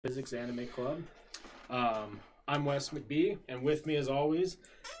Physics Anime Club. I'm Wes McBee, and with me, as always,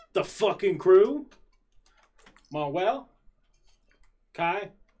 the fucking crew. Manuel, Kai,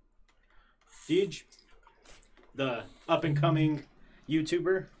 Deej, the up-and-coming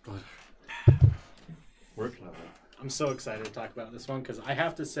YouTuber. Working on it. I'm so excited to talk about this one because I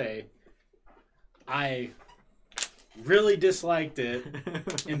have to say, I really disliked it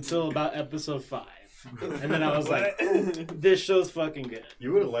until about episode 5. And then I was like, this show's fucking good.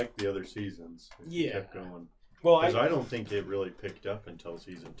 You would have liked the other seasons. If you Yeah. kept going. Well, Because I don't think it really picked up until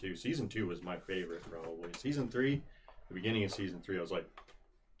season 2. Season 2 was my favorite, probably. Season 3, the beginning of season 3, I was like,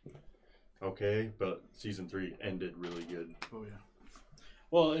 okay, but season 3 ended really good. Oh, yeah.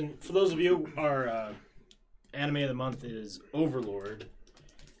 Well, and for those of you, our anime of the month is Overlord.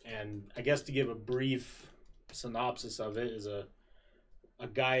 And I guess to give a brief synopsis of it is a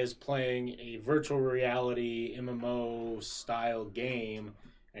guy is playing a virtual reality MMO style game,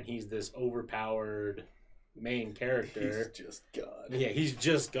 and he's this overpowered main character. He's just God. Yeah, he's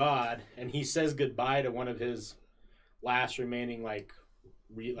just God, and he says goodbye to one of his last remaining like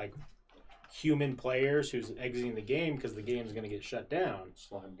human players who's exiting the game because the game's going to get shut down.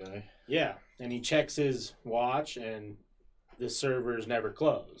 Slime guy. Yeah, and he checks his watch, and the servers never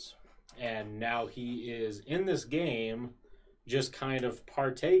close. And now he is in this game, just kind of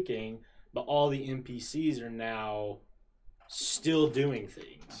partaking, but all the NPCs are now still doing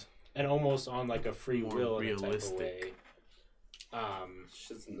things, and almost on like a free More will in a type of realistic. way.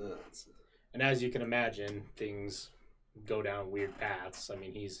 Shit's nuts. And as you can imagine, things go down weird paths. I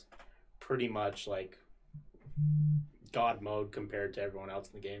mean, he's pretty much like God mode compared to everyone else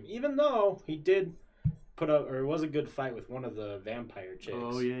in the game, even though he did put up, or it was a good fight with one of the vampire chicks.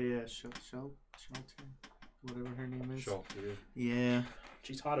 Oh, yeah. Shelter. Whatever her name is. Shelter. Yeah.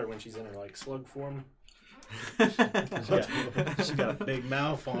 She's hotter when she's in her like slug form. Yeah. She's got a big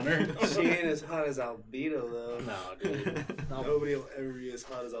mouth on her. She ain't as hot as Albedo, though. No, dude. I'll, Nobody will ever be as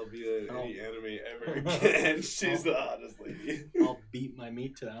hot as Albedo in Oh. any anime ever again. She's the hottest lady. I'll beat my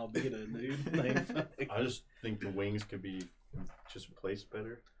meat to Albedo, dude. Like, I just think the wings could be just placed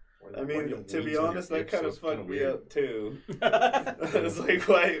better. I mean, to be honest, that kind of fucked me weird. up too. It's like,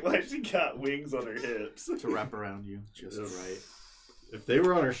 why she got wings on her hips? To wrap around you just right. If they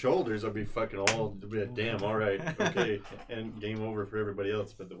were on her shoulders, I'd be fucking all, damn, all right, okay, and game over for everybody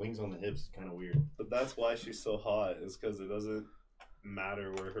else. But the wings on the hips is kind of weird. But that's why she's so hot, is because it doesn't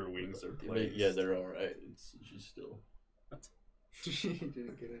matter where her wings are placed. Yeah, they're all right. She's still. She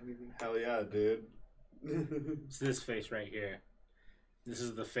didn't get anything. Hell yeah, dude. it's this face right here. This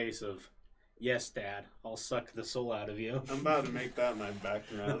is the face of, yes, Dad, I'll suck the soul out of you. I'm about to make that my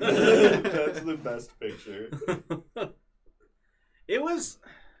background. That's the best picture. It was,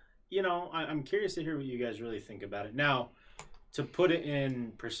 I'm curious to hear what you guys really think about it. Now, to put it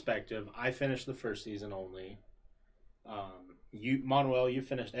in perspective, I finished the first season only. Manuel, you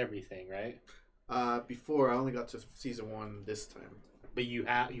finished everything, right? Before I only got to season 1 this time. But you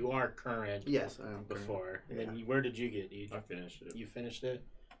are current. Yes, I am. Before. And Yeah. then where did you get, Deej? I finished it. You finished it?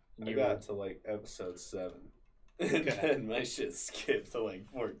 And I you got to like episode 7. And then my shit skipped to like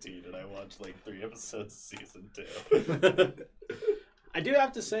 14, and I watched like 3 episodes of season 2. I do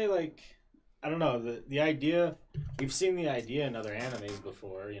have to say, like, I don't know, the idea, we've seen the idea in other animes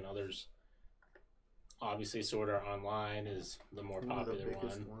before. There's obviously Sword Art Online is the more One of the popular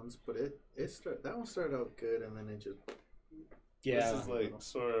biggest one. ones, but that one started out good, and then it just Yeah. This is like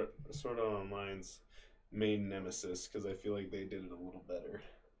sort of Online's main nemesis, because I feel like they did it a little better.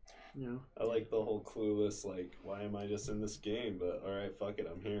 I like the whole clueless, like, why am I just in this game? But alright, fuck it,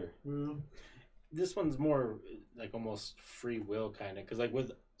 I'm here. This one's more like almost free will kind of, because like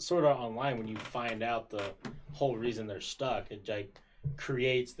with Sword Art Online, when you find out the whole reason they're stuck, it like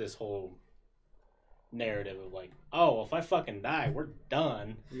creates this whole narrative of like, oh, well, if I fucking die, we're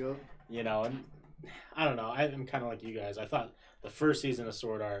done. Yep. And I don't know. I'm kind of like you guys. I thought the first season of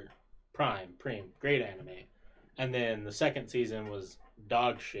Sword Art Prime, great anime, and then the second season was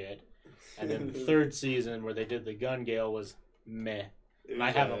dog shit, and then the third season where they did the Gun Gale was meh. And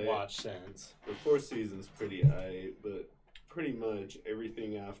I haven't watched since. The 4th season's pretty high, but pretty much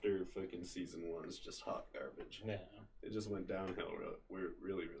everything after fucking season 1 is just hot garbage. Yeah. It just went downhill really,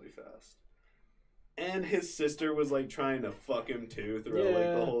 really fast. And his sister was like trying to fuck him too throughout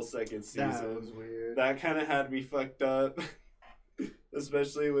like the whole second season. That was weird. That kind of had me fucked up.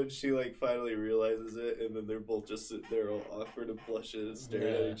 Especially when she like finally realizes it, and then they're both just sitting there all awkward and blushing and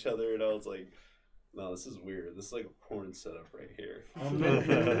staring at each other, and I was like, no, this is weird. This is like a porn setup right here.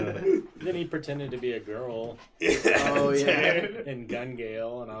 Then he pretended to be a girl Oh, yeah. in Gun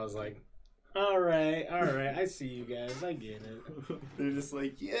Gale, and I was like, All right. I see you guys. I get it. They're just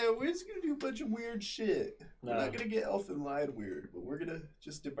like, yeah, we're just gonna do a bunch of weird shit. We're No. not gonna get Elfin Lied weird, but we're gonna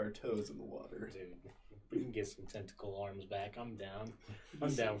just dip our toes in the water. Dude, we can get some tentacle arms back. I'm down.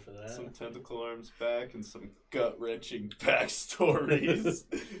 I'm down for that. Some tentacle arms back and some gut wrenching backstories.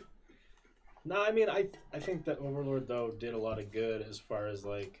 No, I mean, I think that Overlord, though, did a lot of good as far as,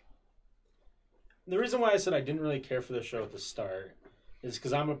 like... The reason why I said I didn't really care for the show at the start is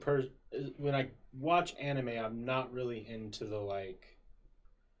because I'm a person... When I watch anime, I'm not really into the, like,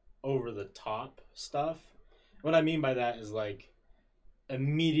 over-the-top stuff. What I mean by that is, like,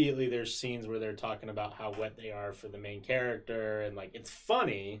 immediately there's scenes where they're talking about how wet they are for the main character, and, like, it's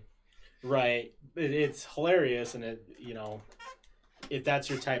funny, right? It's hilarious, and it, you know... If that's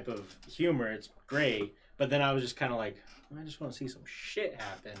your type of humor, it's great. But then I was just kind of like, I just want to see some shit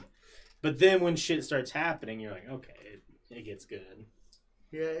happen. But then when shit starts happening, you're like, okay, it gets good.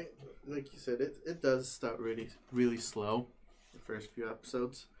 Yeah, like you said, it does start really, really slow, the first few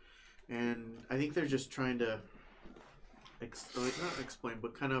episodes. And I think they're just trying to, not explain,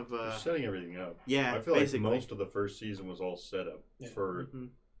 but kind of... They're setting everything up. Yeah, I feel basically. like most of the first season was all set up for Mhm.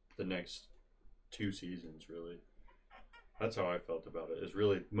 the next 2 seasons, really. That's how I felt about it. Is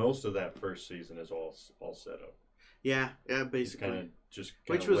really most of that first season is all set up. Yeah, basically. Just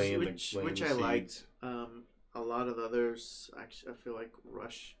Which kinda was laying which the I liked. seeds. A lot of the others actually I feel like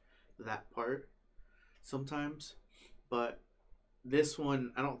rush that part sometimes, but this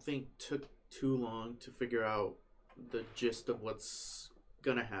one I don't think took too long to figure out the gist of what's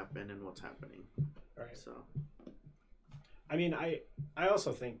gonna happen and what's happening. Right. So I mean, I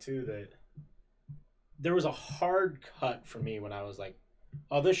also think, too, that there was a hard cut for me when I was like,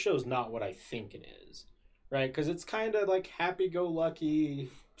 oh, this show's not what I think it is. Right? Because it's kind of like happy-go-lucky,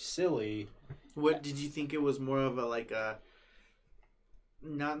 silly. what did you think? It was more of a like a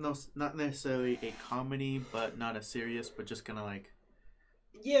not necessarily a comedy, but not a serious, but just kind of like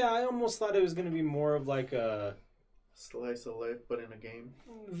Yeah, I almost thought it was going to be more of like a... slice of life, but in a game.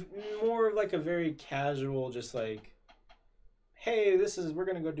 More of like a very casual, just like, hey, we're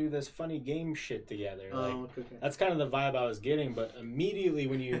going to go do this funny game shit together. Like, Okay. that's kind of the vibe I was getting, but immediately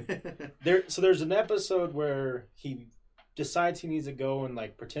when you... there's an episode where he decides he needs to go and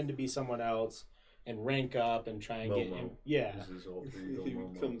like pretend to be someone else and rank up and try and get Momo. him. Yeah. This is all He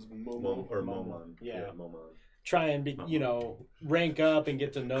Momo. becomes Momo. Or Momon. Yeah. Momon. Try and be, rank up and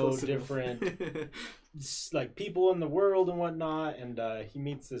get to know Close enough. different like people in the world and whatnot. And he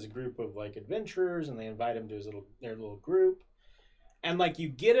meets this group of like adventurers, and they invite him to their little group. And like you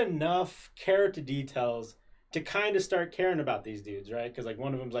get enough character details to kind of start caring about these dudes, right? Because like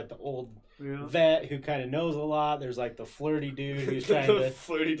one of them's like the old Yeah. vet who kind of knows a lot. There's like the flirty dude who's trying The to...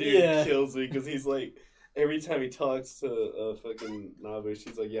 flirty dude Yeah. kills me because he's like, every time he talks to fucking Nabu,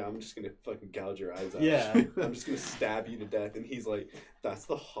 she's like, yeah, I'm just gonna fucking gouge your eyes out. Yeah. I'm just gonna stab you to death. And he's like, that's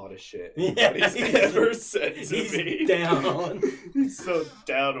the hottest shit Yeah, anybody's he's- ever said to he's me. down. He's so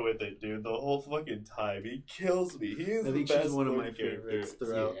down with it, dude. The whole fucking time. He kills me. He is I the think best she's one of my flirty character. favorites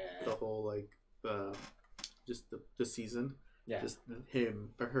throughout Yeah. the whole like just the season. Yeah, Just him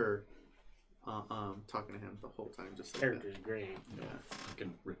or her talking to him the whole time. Just like character's great. that.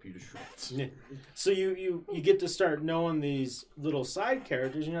 Fucking rip you to shreds. Yeah. So you get to start knowing these little side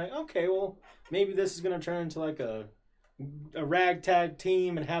characters, and you're like, okay, well, maybe this is gonna turn into like a ragtag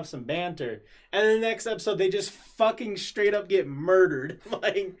team and have some banter. And then the next episode, they just fucking straight up get murdered,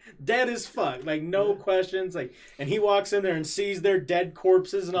 like dead as fuck, like no questions. Like, and he walks in there and sees their dead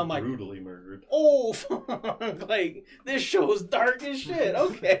corpses, and I'm like, brutally murdered. oh, fuck. Like this show's dark as shit.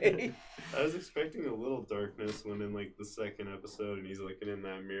 Okay. I was expecting a little darkness when in like the second episode and he's looking in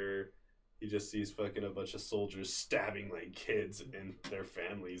that mirror, he just sees fucking a bunch of soldiers stabbing like kids and their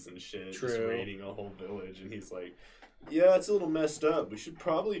families and shit, just True. raiding a whole village, and he's like, yeah, it's a little messed up. We should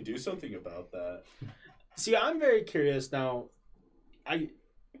probably do something about that. See, I'm very curious now.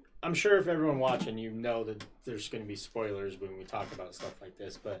 I'm sure if everyone watching, you know that there's going to be spoilers when we talk about stuff like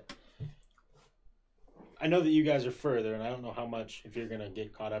this, but I know that you guys are further, and I don't know how much if you're going to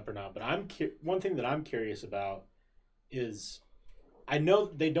get caught up or not. But one thing that I'm curious about is I know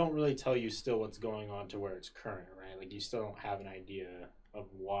they don't really tell you still what's going on to where it's current, right? Like you still don't have an idea of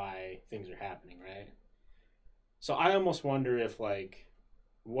why things are happening, right? So I almost wonder if like,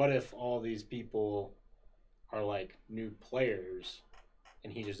 what if all these people are like new players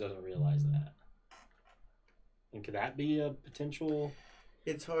and he just doesn't realize that? And could that be a potential?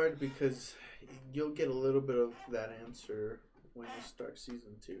 It's hard because you'll get a little bit of that answer when you start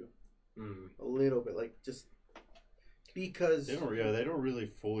season 2. A little bit, like just because. They don't really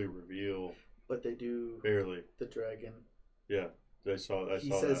fully reveal. But they do Barely. the dragon. Yeah. I saw he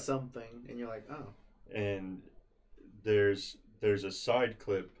that. says something, and you're like, oh. And there's a side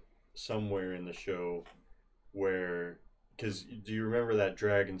clip somewhere in the show where, because do you remember that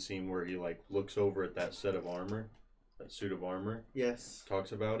dragon scene where he like looks over at that set of armor, that suit of armor, Yes.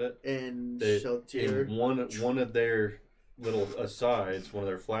 talks about it, And in one of their little asides, one of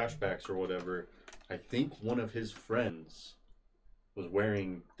their flashbacks or whatever, I think one of his friends was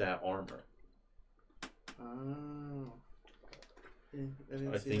wearing that armor. Oh.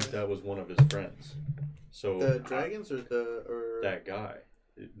 I think that was one of his friends. So the dragons or that guy,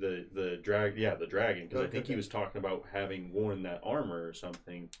 the dragon, because I think he was talking about having worn that armor or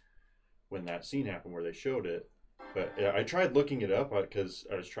something when that scene happened where they showed it. But I tried looking it up because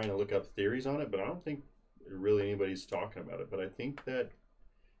I was trying to look up theories on it, but I don't think really anybody's talking about it. But I think that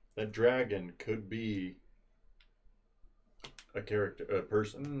dragon could be a character, a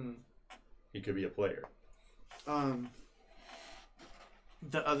person. He could be a player.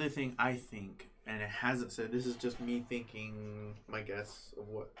 The other thing I think, and it hasn't said, this is just me thinking, my guess of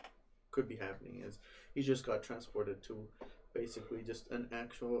what could be happening, is he just got transported to basically just an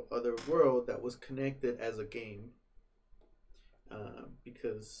actual other world that was connected as a game,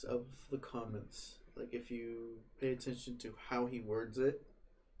 because of the comments. Like, if you pay attention to how he words it,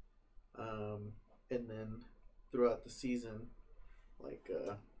 and then throughout the season, like,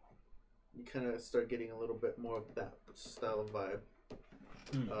 you kind of start getting a little bit more of that style of vibe.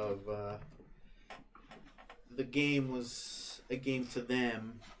 Of the game was a game to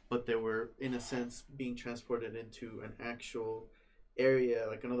them, but they were in a sense being transported into an actual area,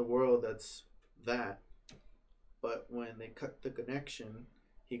 like another world that's that. But when they cut the connection,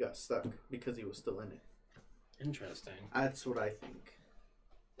 he got stuck because he was still in it. Interesting. That's what I think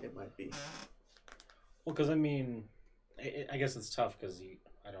it might be. Well, because I mean, I guess it's tough because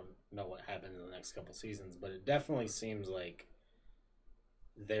I don't know what happened in the next couple seasons, but it definitely seems like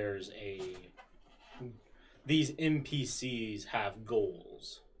these NPCs have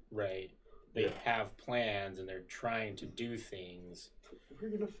goals, right? They have plans and they're trying to do things. We're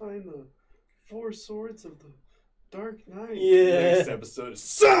gonna find the 4 swords of the Dark Knight. Yeah. Next episode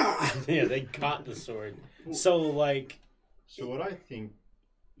is Yeah, they got the sword. So like, so what I think,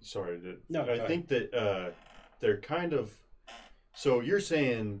 No, I think that they're kind of. So you're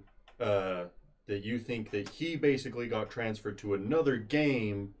saying that you think that he basically got transferred to another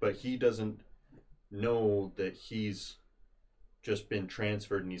game, but he doesn't know that he's just been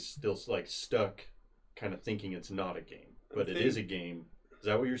transferred and he's still like stuck, kind of thinking it's not a game, but it is a game. Is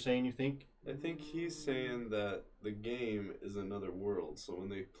that what you're saying? You think? I think he's saying that the game is another world, so when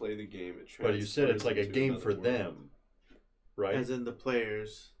they play the game, it transfers. But you said it's like a into game another for world. them, right? As in the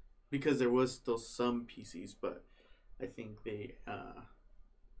players, because there was still some PCs, but I think they I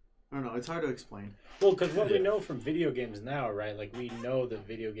don't know, it's hard to explain. well, because what we know from video games now, right? Like we know that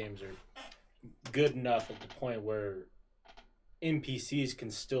video games are good enough at the point where NPCs can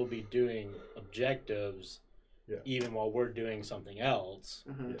still be doing objectives, even while we're doing something else.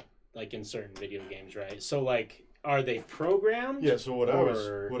 Like in certain video games, right? So like, are they programmed? Yeah. So what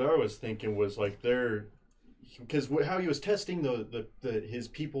I was thinking was like because how he was testing his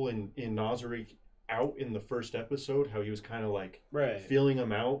people in Nazarick out in the first episode, how he was kind of like feeling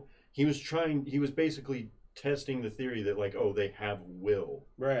them out. He was basically testing the theory that like, oh, they have will,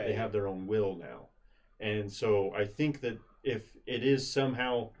 they have their own will now. And so I think that if it is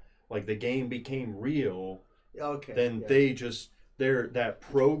somehow like the game became real, then they just that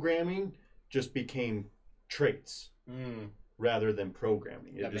programming just became traits rather than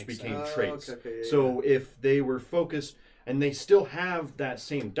programming. It just became traits. So if they were focused, and they still have that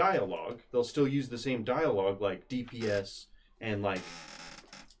same dialogue, they'll still use the same dialogue like DPS and like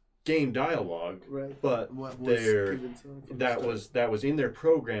game dialogue, right? But that was in their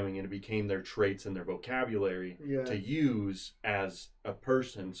programming, and it became their traits and their vocabulary to use as a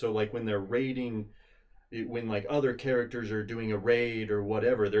person. So like when they're raiding, when like other characters are doing a raid or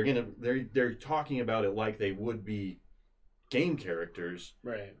whatever, they're talking about it like they would be game characters,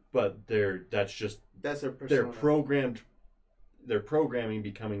 right? But that's their persona. Their programming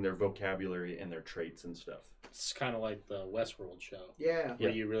becoming their vocabulary and their traits and stuff. It's kind of like the Westworld show. Yeah.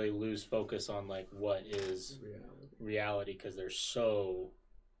 Where you really lose focus on like what is reality because they're so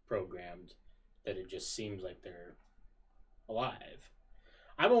programmed that it just seems like they're alive.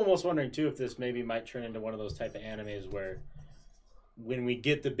 I'm almost wondering too if this maybe might turn into one of those type of animes where when we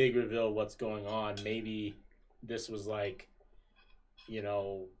get the big reveal of what's going on, maybe this was like,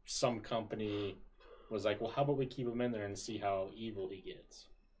 some company was like, well, how about we keep him in there and see how evil he gets?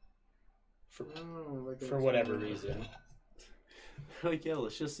 For whatever reason. Like, yeah,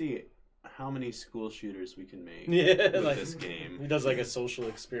 let's just see how many school shooters we can make with like, this game. He does like a social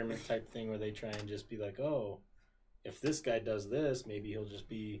experiment type thing where they try and just be like, oh, if this guy does this, maybe he'll just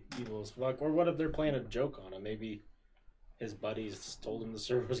be evil as fuck. Or what if they're playing a joke on him? Maybe his buddies told him the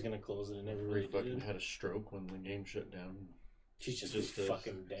server was going to close it and never really fucking had a stroke when the game shut down. He's just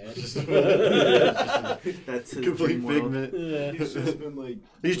fucking dead. That's his complete figment. Yeah. He's just been like...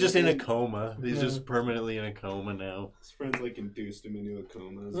 He's just in a coma. He's just permanently in a coma now. His friends like induced him into a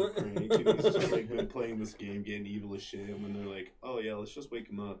coma as a prank. And he's just like been playing this game, getting evil as shit. And when they're like, oh yeah, let's just wake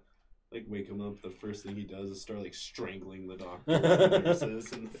him up. Like, wake him up, the first thing he does is start, like, strangling the doctors and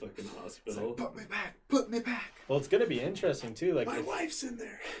nurses in the fucking hospital. Like, put me back! Put me back! Well, it's going to be interesting, too. Like, my wife's in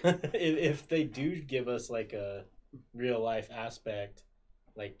there! if they do give us, like, a real-life aspect,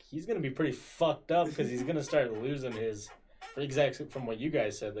 like, he's going to be pretty fucked up because he's going to start losing his... Exactly from what you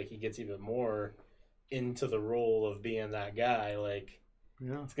guys said, like, he gets even more into the role of being that guy. Like,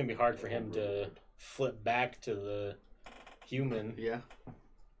 yeah, it's going to be hard for him to flip back to the human. Yeah.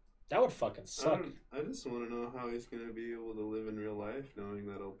 That would fucking suck. I just want to know how he's going to be able to live in real life knowing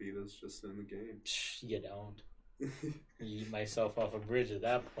that Albedo's just in the game. You don't. Eat myself off a bridge at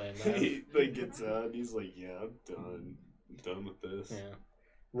that point, man. He like, gets out and he's like, yeah, I'm done. I'm done with this. Yeah.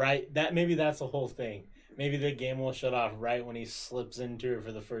 Right. Maybe that's the whole thing. Maybe the game will shut off right when he slips into it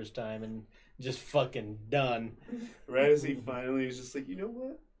for the first time and just fucking done. Right as he finally is just like, you know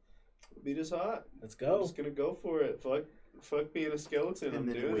what? Albedo's hot. Let's go. I'm just going to go for it. Fuck being a skeleton, and I'm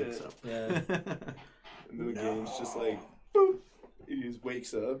then doing wakes it. Up. Yeah. And then the game's just like, boop. He just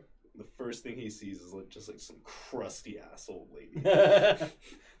wakes up. The first thing he sees is like just like some crusty ass old lady.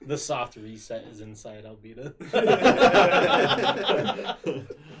 The soft reset is inside Albedo.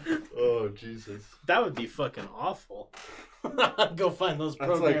 Oh Jesus! That would be fucking awful. Go find those That's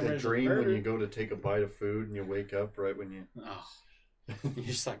programmers. like a dream when you go to take a bite of food and you wake up right when you. Oh. You're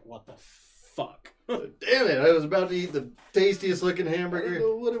just like, what the fuck? Damn it! I was about to eat the tastiest looking hamburger. I don't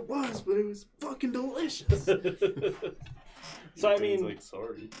know what it was, but it was fucking delicious. So I mean, like,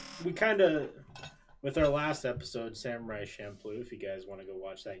 sorry. We kind of, with our last episode, Samurai Champloo. If you guys want to go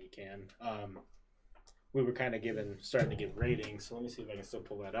watch that, you can. We were kind of starting to give ratings. So let me see if I can still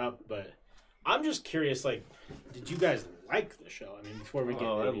pull that up. But I'm just curious, like, did you guys like the show? I mean, before we get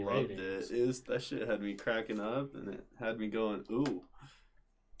into any ratings. That shit had me cracking up, and it had me going, ooh.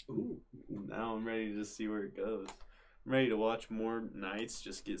 Now I'm ready to see where it goes. I'm ready to watch more knights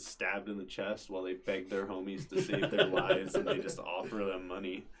just get stabbed in the chest while they beg their homies to save their lives, and they just offer them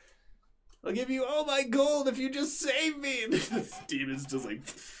money. I'll give you all my gold if you just save me. And this demon's just like.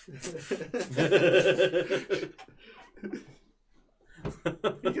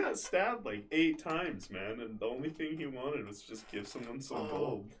 He got stabbed like 8 times, man, and the only thing he wanted was just give someone some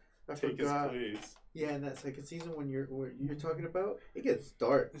gold. I Take forgot. his place. Yeah, in that second season when you're talking about, it gets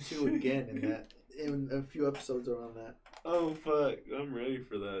dark too again in a few episodes around that. Oh fuck! I'm ready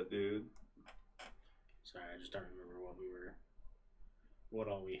for that, dude. Sorry, I just don't remember what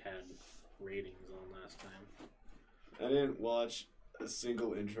all we had ratings on last time. I didn't watch a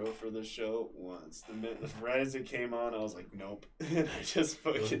single intro for the show once. Right as it came on, I was like, nope, and I just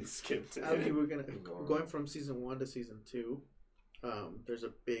fucking skipped it. I mean, we're going from season 1 to season 2. There's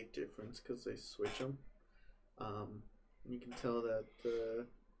a big difference because they switch them. You can tell that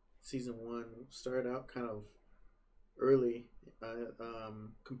season 1 started out kind of early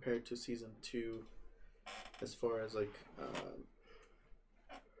compared to season 2 as far as like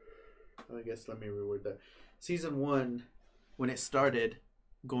I guess let me reword that. Season 1 when it started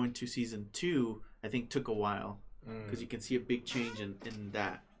going to season 2 I think took a while because you can see a big change in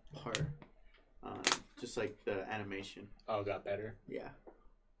that part, just like the animation. Oh, it got better. Yeah,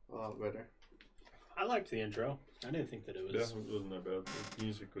 a lot better. I liked the intro. I didn't think that it was. Yeah, it wasn't that bad. The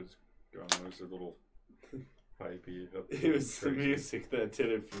music was gone. It was a little hypey. It was the music that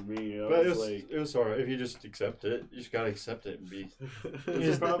did it for me. But it was alright. If you just accept it, you just gotta accept it and be.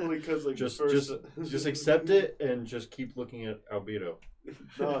 It's probably because like just first... accept it and just keep looking at Albedo.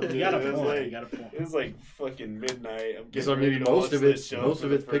 No, dude, you got a it point. It was like fucking midnight. Because I mean, most of it's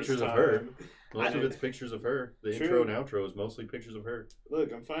pictures of her. Most of it's pictures of her. The intro and outro is mostly pictures of her.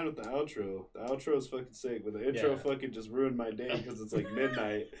 Look, I'm fine with the outro. The outro is fucking sick, but the intro fucking just ruined my day because it's like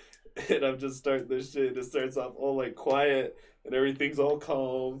midnight, and I'm just starting this shit. It starts off all like quiet, and everything's all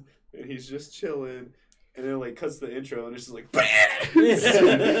calm, and he's just chilling, and then like cuts the intro, and it's just like,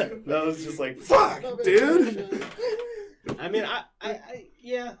 that was just like, fuck, dude. I mean, I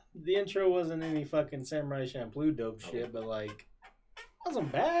yeah, the intro wasn't any fucking Samurai Champloo dope shit, but like,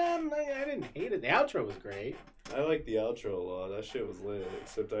 wasn't bad. I didn't hate it. The outro was great. I like the outro a lot. That shit was lit.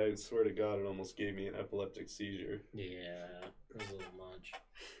 Except I swear to God, it almost gave me an epileptic seizure. Yeah, it was a little much.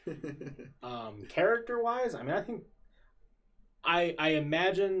 Character-wise, I mean, I think I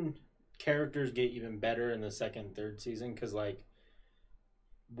imagine characters get even better in the second and third season because, like,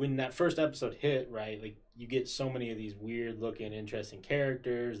 when that first episode hit, right, like, you get so many of these weird-looking, interesting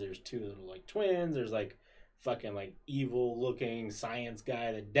characters. There's two little, like, twins. There's, like, fucking, like, evil-looking science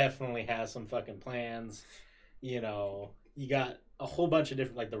guy that definitely has some fucking plans. You know, you got a whole bunch of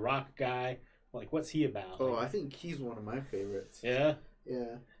different, like, the rock guy. Like, what's he about? Oh, like, I think he's one of my favorites. Yeah?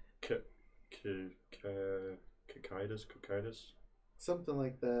 Yeah. Cocytus? Something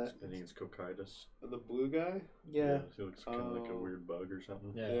like that. I think it's Cocytus. The blue guy? Yeah. He looks kind of like a weird bug or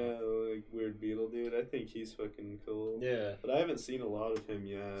something. Yeah. Like weird beetle dude. I think he's fucking cool. Yeah. But I haven't seen a lot of him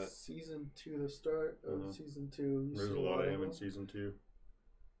yet. Season 2, the start of Season 2. There's a lot of him in Season 2.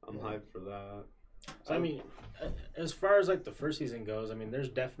 I'm hyped for that. So, I mean, as far as, like, the first season goes, I mean, there's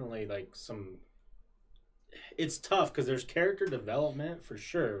definitely, like, some... It's tough because there's character development for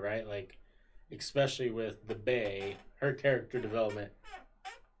sure, right? Like, especially with the Bae, her character development,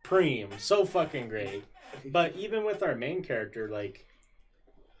 preem, so fucking great. But even with our main character, like,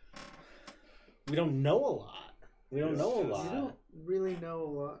 we don't know a lot. We don't know a lot. You don't really know a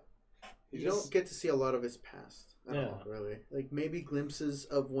lot. You don't get to see a lot of his past. Not really. Like, maybe glimpses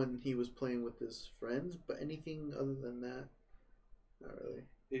of when he was playing with his friends, but anything other than that, not really.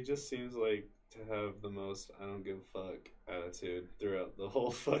 He just seems like to have the most I don't give a fuck attitude throughout the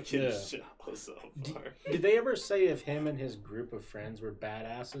whole fucking show so far. Did they ever say if him and his group of friends were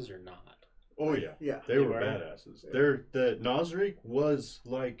badasses or not? Oh, yeah. Yeah. They were badasses. Yeah. The Nazarick was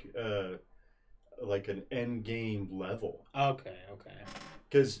like an end game level. Okay.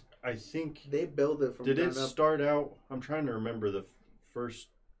 Because I think they build it from. Did it start out? I'm trying to remember the first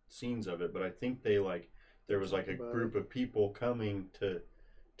scenes of it, but I think they there was like a group of people coming to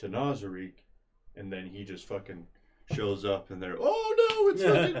Nazarick, and then he just fucking shows up, and they're it's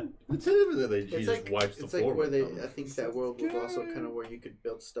fucking it's him, and then he just wipes the floor. It's like where they. I think that world was also kind of where you could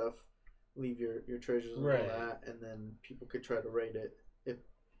build stuff, leave your treasures and all that, and then people could try to raid it if.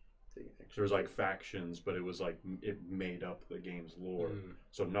 There was like factions, but it was like it made up the game's lore.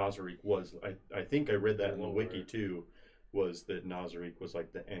 So Nazarick was, I think I read that in the wiki too, was that Nazarick was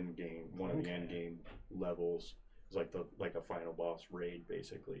like the end game, one of the end game levels. It was like a final boss raid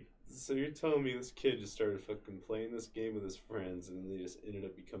basically. So you're telling me this kid just started fucking playing this game with his friends, and they just ended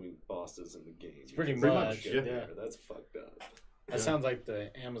up becoming bosses in the game? It's pretty much. Yeah, that's fucked up. That sounds like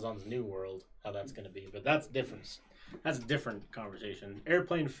the Amazon's New World, how that's going to be, but that's different. That's a different conversation.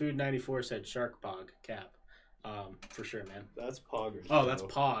 Airplane Food 94 said Shark Pog Cap. For sure, man. That's Poggers. Oh, that's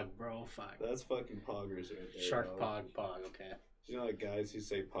Pog, bro. Fuck. That's fucking Poggers right there. Shark Pog. Okay. You know, like guys who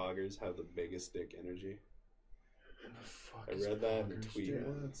say Poggers have the biggest dick energy. I read that in a tweet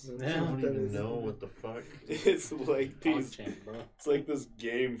once. I don't even know what the fuck. It's like these. Bro. It's like this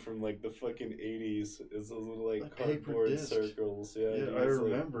game from like the fucking 80s. It's those little like cardboard circles. Yeah, I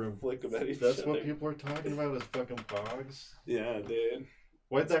remember them. Flick them at each That's other. what people are talking about is fucking Pogs. Yeah, dude.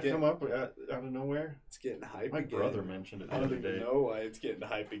 Why'd that come up out of nowhere? It's getting hype My again. brother mentioned it the I other don't even day. know why it's getting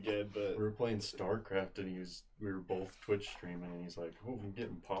hype again, but we were playing StarCraft and we were both Twitch streaming and he's like, "Oh, I'm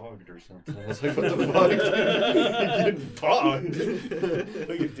getting pogged or something." I was like, "What the fuck? You're getting pogged?"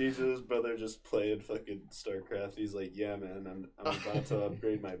 Look at DJ's brother just playing fucking StarCraft. He's like, "Yeah, man, I'm about to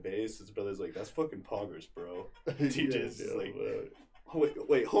upgrade my base." His brother's like, "That's fucking poggers, bro." DJ's like,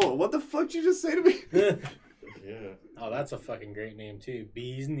 "Wait, hold on. What the fuck did you just say to me?" Yeah. Oh, that's a fucking great name too.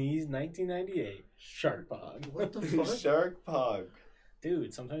 Bees Knees 1998. Shark Pog. What the fuck? Shark Pog.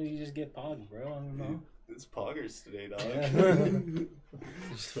 Dude, sometimes you just get Pog, bro. I don't know. It's Poggers today, dog. Yeah.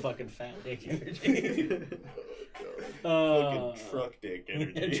 Just fucking fat dick energy. Fucking truck dick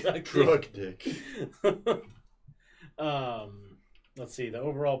energy. Truck dick. Let's see the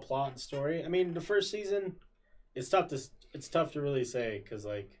overall plot and story. I mean, the first season, it's tough to really say because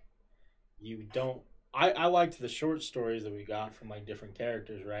like you don't. I liked the short stories that we got from like different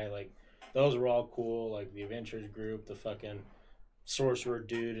characters, right? Like those were all cool. Like the Adventures group, the fucking sorcerer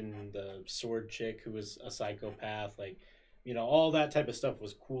dude, and the sword chick who was a psychopath. Like, you know, all that type of stuff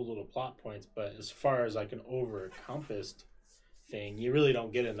was cool little plot points. But as far as like an over-encompassed thing, you really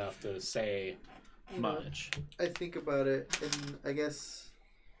don't get enough to say much. I think about it, and I guess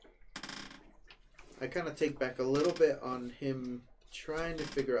I kind of take back a little bit on him trying to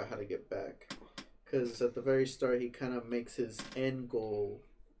figure out how to get back. Because at the very start, he kind of makes his end goal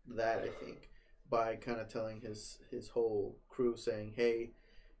that, I think, by kind of telling his whole crew, saying, hey,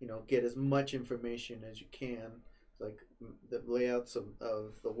 you know, get as much information as you can like the layouts of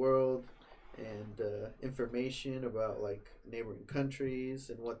the world and information about like neighboring countries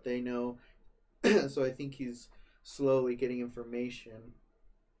and what they know. So I think he's slowly getting information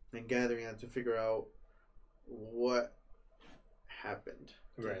and gathering that to figure out what happened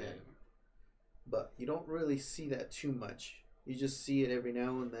to him. But you don't really see that too much. You just see it every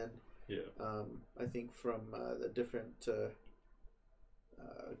now and then. Yeah. I think from the different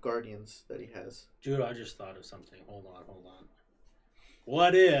guardians that he has. Dude, I just thought of something. Hold on.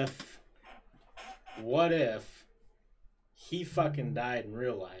 What if he fucking died in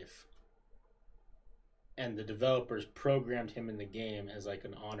real life and the developers programmed him in the game as like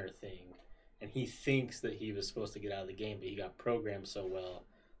an honor thing, and he thinks that he was supposed to get out of the game, but he got programmed so well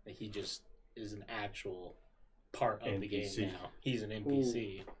that he just is an actual part of NPC. The game now. He's an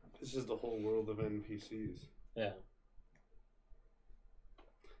NPC. Ooh, it's just a whole world of NPCs. Yeah.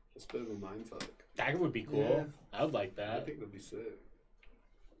 It's a bit of a mindfuck. That would be cool. Yeah. I would like that. I think that'd be sick.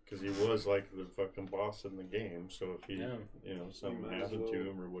 Because he was like the fucking boss in the game, so if he, something happened to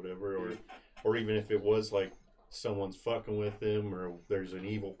him or whatever, or even if it was like someone's fucking with him, or there's an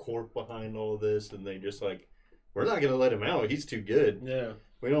evil corp behind all this, and they just like, we're not gonna let him out. He's too good. Yeah.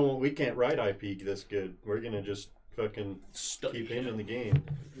 We can't write IP this good. We're gonna just fucking keep him in the game.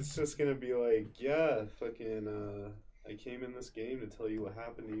 It's just gonna be like, yeah, fucking. I came in this game to tell you what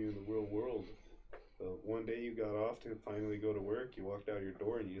happened to you in the real world. One day you got off to finally go to work, you walked out your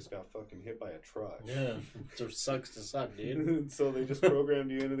door and you just got fucking hit by a truck. Yeah, so it sucks to suck, dude. So they just programmed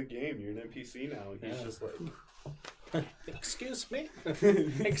you into the game. You're an NPC now. And he's just like, excuse me?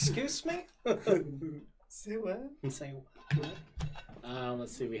 Excuse me? Say what? Say what?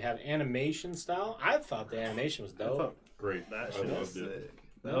 Let's see, we have animation style. I thought the animation was dope. Great. That shit was sick.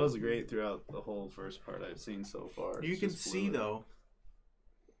 That was great throughout the whole first part I've seen so far. You can see, though,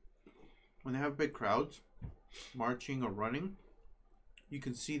 when they have big crowds marching or running, you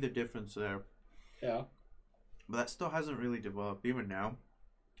can see the difference there. Yeah. But that still hasn't really developed. Even now,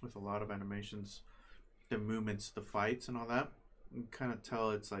 with a lot of animations, the movements, the fights and all that, you can kind of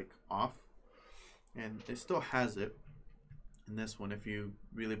tell it's like off. And it still has it. In this one, if you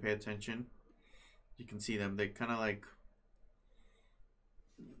really pay attention, you can see them. They kind of like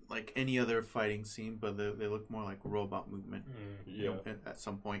any other fighting scene, but they look more like robot movement. Yeah. At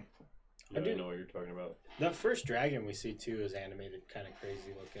some point. Yeah, I know what you're talking about. That first dragon we see too is animated kind of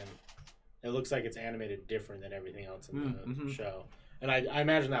crazy looking. It looks like it's animated different than everything else in the show. And I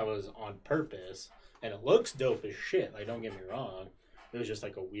imagine that was on purpose. And it looks dope as shit. Like, don't get me wrong. It was just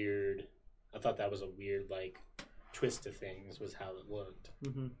like a weird... I thought that was a weird, like, twist to things was how it looked.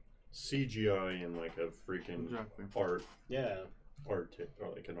 Mm-hmm. CGI and like a freaking art. Yeah. Or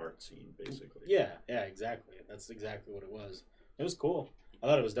like an art scene, basically. Yeah, exactly. That's exactly what it was. It was cool. I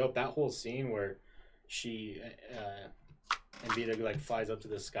thought it was dope. That whole scene where she and Vita like flies up to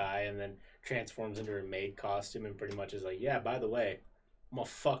the sky and then transforms into her maid costume and pretty much is like, yeah, by the way, I'm gonna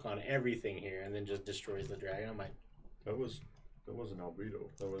fuck on everything here, and then just destroys the dragon. I'm like, that wasn't Albedo.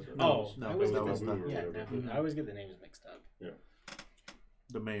 That wasn't. Oh, no, I always that get was the, not. yeah, I always get the names mixed up. Yeah.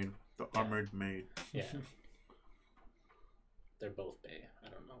 The maid, the armored maid. Yeah. They're both Bay. I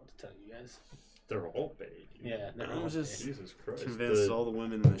don't know what to tell you guys. They're all Bay. Yeah, I'm just Jesus Christ. Convinced all the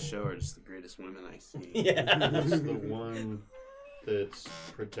women in the show are just the greatest women I see. Yeah. That's the one that's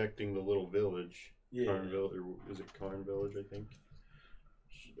protecting the little village. Yeah. Karn Village, or is it Karn Village, I think?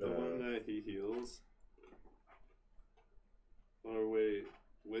 The one that he heals? Or wait,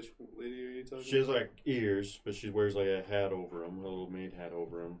 which lady are you talking about? She has like ears, but she wears like a hat over them, a little maid hat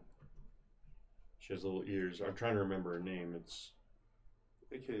over them. She has little ears. I'm trying to remember her name.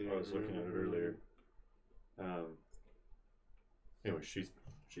 I was looking at it earlier. Anyway, she's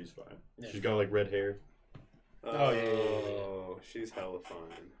fine. Yeah. She's got like red hair. Oh, she's hella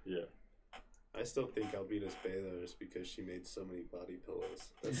fine. Yeah. I still think Albedo's Bay though, just because she made so many body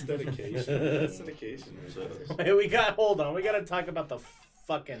pillows. That's dedication. That's dedication. Wait, hold on. We gotta talk about the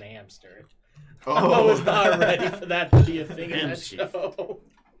fucking hamster. I was not ready for that to be a thing in that show.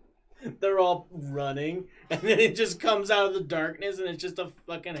 They're all running, and then it just comes out of the darkness, and it's just a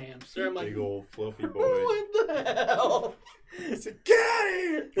fucking hamster. I'm like, big old fluffy boy. What the hell? It's a get out of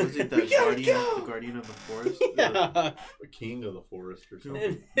here! Was it the guardian of the forest? Yeah. The king of the forest or something.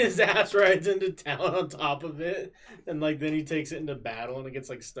 And his ass rides into town on top of it, and like then he takes it into battle, and it gets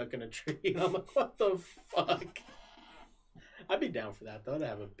like stuck in a tree. And I'm like, what the fuck? I'd be down for that though, to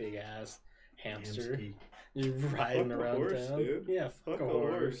have a big ass hamster. Just riding fuck around horse, town. Dude. Yeah, fuck a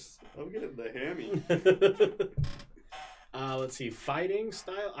horse. I'm getting the hammy. Let's see, fighting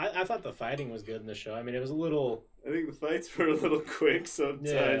style. I thought the fighting was good in the show. I mean, it was a little. I think the fights were a little quick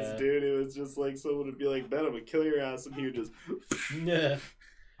sometimes, dude. It was just like someone would be like, "Ben, I'm gonna kill your ass," and he would just. Yeah.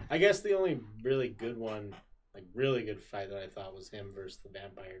 I guess the only really good one, like really good fight that I thought was him versus the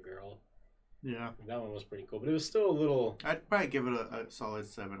vampire girl. Yeah. That one was pretty cool, but it was still a little. I'd probably give it a solid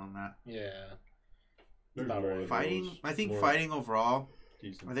 7 on that. Yeah. About right. Fighting, I think fighting overall,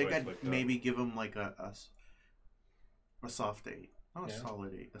 I think I'd like maybe give him like a soft 8. Not a Yeah.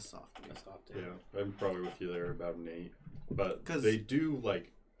 solid 8, a soft 8. That's off Yeah, I'm probably with you there about an 8. But they do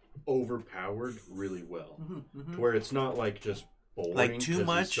like overpowered really well, to where it's not like just boring, like too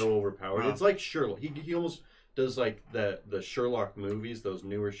much. He's so overpowered. It's like Sherlock. He almost does like the Sherlock movies, those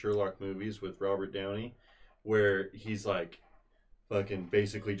newer Sherlock movies with Robert Downey, where he's like fucking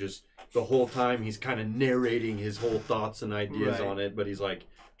basically just the whole time he's kind of narrating his whole thoughts and ideas on it, but he's like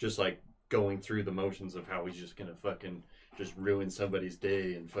just like going through the motions of how he's just gonna fucking just ruin somebody's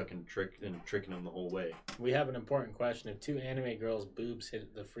day and fucking tricking them the whole way. We have an important question. If 2 anime girls' boobs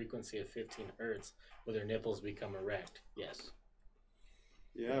hit the frequency of 15 hertz, will their nipples become erect? Yes.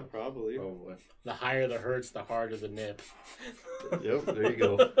 Yeah, probably. Oh, The higher the hertz, the harder the nip. Yep, there you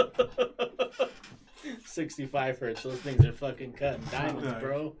go. 65 hertz. Those things are fucking cutting diamonds,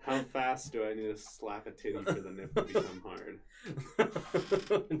 bro. How fast do I need to slap a titty for the nip to become hard?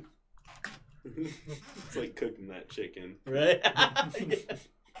 It's like cooking that chicken. Right? Yeah.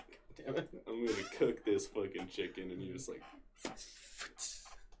 Damn it. I'm gonna cook this fucking chicken, and you just like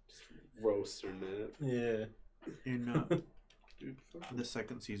roast her nip. Yeah. In the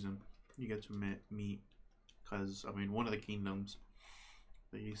second season, you get to meet, because I mean, one of the kingdoms,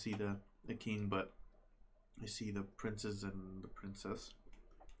 you see the king, but you see the princes and the princess.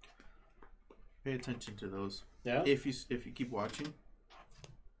 Pay attention to those. Yeah. If you keep watching.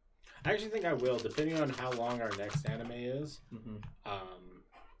 I actually think I will, depending on how long our next anime is.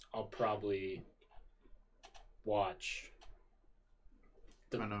 I'll probably watch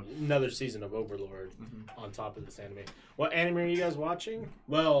another season of Overlord on top of this anime. What anime are you guys watching?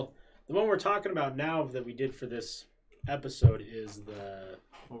 Well, the one we're talking about now that we did for this episode is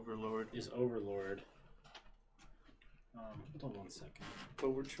Overlord. Hold on 1 second. But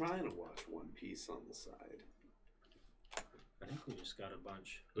we're trying to watch One Piece on the side. I think we just got a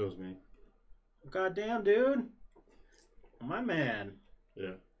bunch. That was me. Goddamn, dude. My man.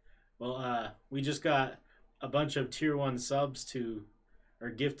 Yeah. Well, we just got a bunch of tier 1 subs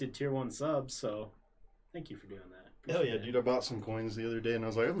gifted tier 1 subs, so thank you for doing that. Hell yeah, dude. I bought some coins the other day, and I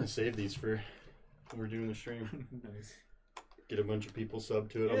was like, I'm going to save these for when we're doing the stream. Nice. Get a bunch of people sub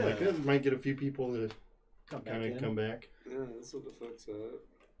to it. Yeah. I'm like, I might get a few people to Come come back. Yeah, that's what the fuck's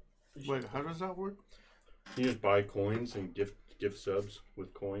up. Wait, how does that work? You just buy coins and gift subs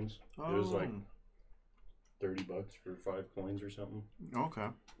with coins. It was like $30 for 5 coins or something. Okay.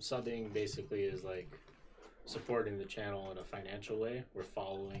 Subbing basically is like supporting the channel in a financial way, where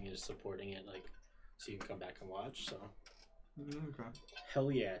following is supporting it, like so you can come back and watch. So, Okay.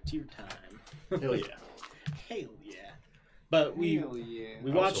 hell yeah, tier time. Hell yeah. Hell yeah. But we Hell yeah.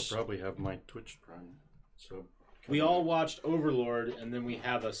 we I watched. also probably have my Twitch Prime. So We all watched Overlord, and then we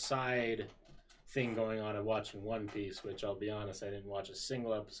have a side thing going on of watching One Piece, which I'll be honest, I didn't watch a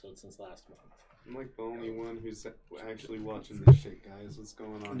single episode since last month. I'm like the only one who's actually watching this shit, guys. What's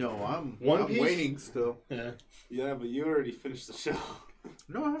going on? No, I'm One Piece? waiting still. Yeah. Yeah, but you already finished the show.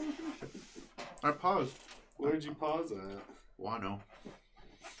 No, I haven't finished it. I paused. Where'd you pause at? Wano.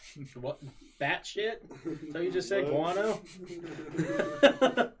 What? Bat shit? So you just said What?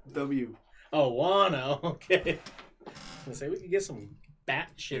 guano? W. Oh, Wano. Okay. I say we could get some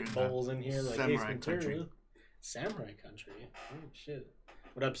bat shit Dude, bowls in here, like Samurai Ace Ventura. Country. Samurai Country. Oh, shit.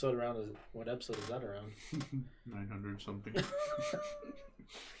 What episode is that around? 900 something.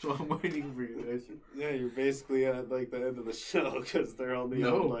 So I'm waiting for you guys. Yeah, you're basically at like the end of the show because they're only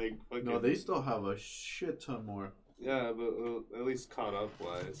No. on like fucking... No, they still have a shit ton more. Yeah, but at least caught up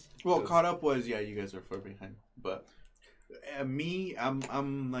wise. Well, 'Cause- caught up was, yeah, you guys are far behind. But me,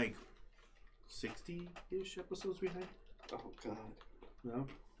 I'm like 60-ish episodes behind. Oh god. No?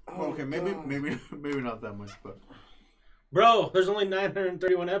 Oh, Okay, maybe God. maybe not that much, but Bro, there's only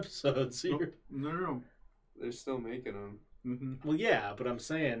 931 episodes. So you're... no. They're still making them. Mm-hmm. Well, yeah, but I'm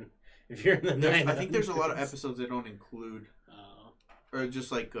saying, if you're in the 900s... I think there's a lot of episodes they don't include, or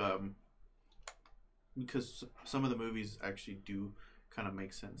just like because some of the movies actually do kind of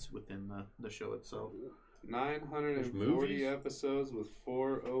make sense within the show itself. 940 movies? episodes with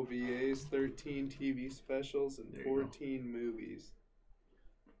 4 OVAs, 13 TV specials, and There you go. 14 movies.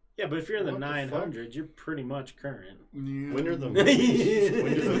 Yeah, but if you're in the What the 900s, you're pretty much current. when are the movies?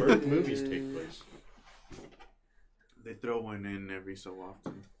 When do the movies take place? They throw one in every so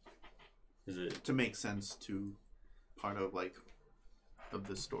often. Is it to make sense to part of of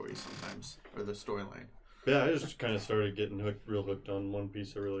the story sometimes, or the storyline? Yeah, I just kind of started getting real hooked on One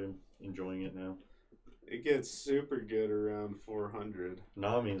Piece. I really am enjoying it now. It gets super good around 400.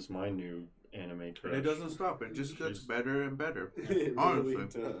 Nami is my new anime crush. And it doesn't stop. It just gets better and better. It Honestly. really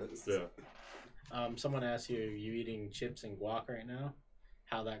does. Yeah. Someone asked you, are you eating chips and guac right now?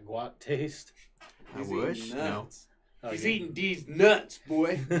 How that guac tastes? I wish. No. He's eating these nuts,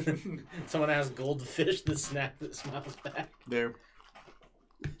 boy. Someone asked goldfish the snack that smiles back. They're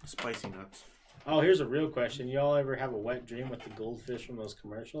spicy nuts. Oh, here's a real question. Y'all ever have a wet dream with the goldfish from those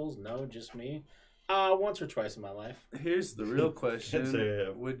commercials? No, just me. Once or twice in my life. Here's the real question. I'd say,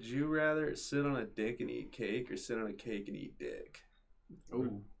 Would you rather sit on a dick and eat cake or sit on a cake and eat dick?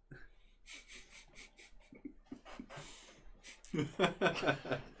 Ooh.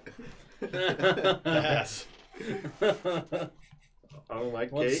 Yes. I don't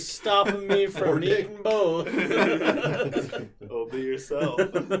like What's cake. stopping me Or from dick. eating both? Oh, be yourself.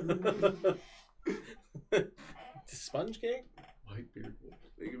 Sponge cake? Whitebeard.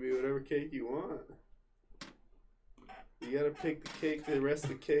 It can be whatever cake you want. You gotta pick the cake to rest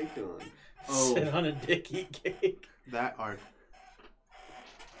the cake on. Oh. Sit on a dick, eat cake. That art.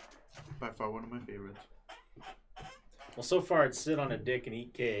 By far one of my favorites. Well, so far it's sit on a dick and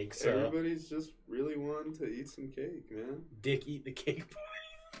eat cake. So Everybody's just really wanting to eat some cake, man. dick eat the cake boy.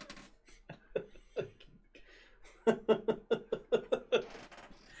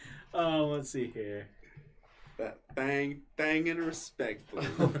 Let's see here. That banging respectfully.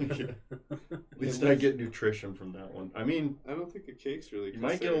 At least I get nutrition from that one. I mean, I don't think a cake's really. you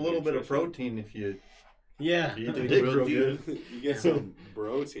might get a little bit of protein if you Yeah. eat the dick real good. You get some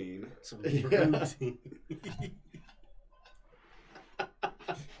protein. Some Yeah. protein.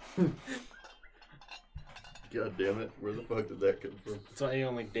 God damn it. Where the fuck did that come from? That's why you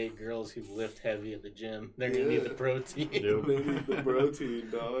only date girls who lift heavy at the gym. They're gonna need the protein. Yep. They need the protein,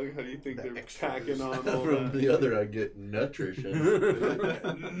 dog. How do you think they're packing on all From that? the other, I get nutrition.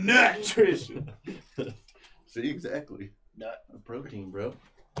 Nutrition. See, exactly. Nut. A protein, bro.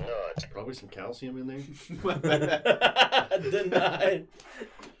 Probably some calcium in there. Denied.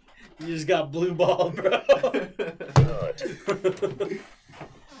 You just got blue ball, bro.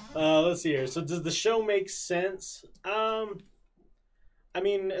 Let's see here. So does the show make sense? I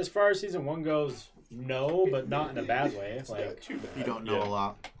mean, as far as season 1 goes, no, but not in a bad way. It's Like, not too bad. You don't know Yeah. a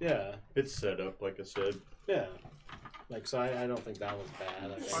lot. yeah, It's set up, like I said. yeah. Like, so I don't think that was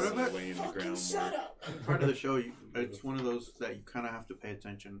bad. I Part of it- Laying the groundwork. Part of the show, it's one of those that you kind of have to pay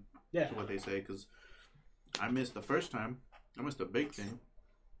attention Yeah. to what they say, because I missed the first time. I missed a big thing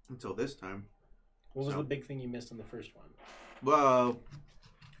until this time. What was So- the big thing you missed in the first one? Well,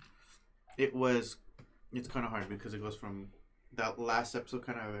 it's kind of hard because it goes from that last episode,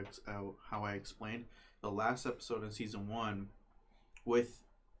 kind of how I explained the last episode in season 1 with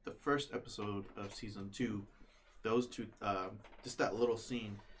the first episode of season 2. Those two, just that little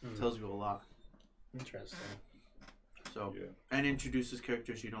scene tells you a lot. Interesting. So, Yeah. and introduces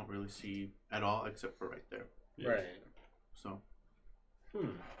characters you don't really see at all except for right there. Yeah. Right. So,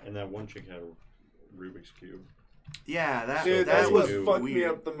 And that one chick had a Rubik's Cube. yeah, that Dude, that that's was what fucked me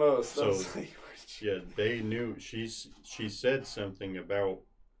weird. up the most. I So- was like, Yeah, they knew. She said something about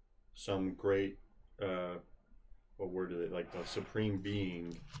some great, what word is it? Like the supreme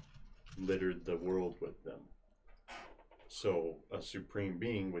being littered the world with them. So a supreme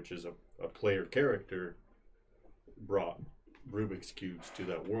being, which is a player character, brought Rubik's Cubes to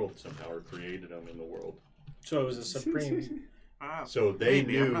that world somehow, or created them in the world. So it was a supreme. So they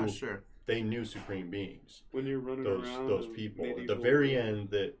Maybe, knew. I'm not sure. They knew supreme beings. when you're running Those around in people. At the medieval very world. end,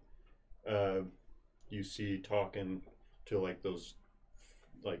 that you see talking to like those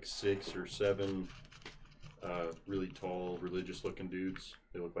like 6 or 7 really tall religious looking dudes.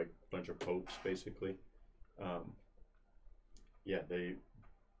 They look like a bunch of popes basically. Yeah,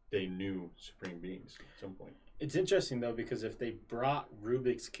 they knew supreme beings at some point. It's interesting though because if they brought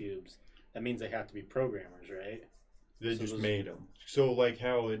Rubik's cubes, that means they have to be programmers, right? They So just those- made them. So like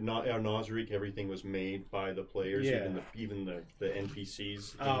how on Nosric everything was made by the players, Yeah. even the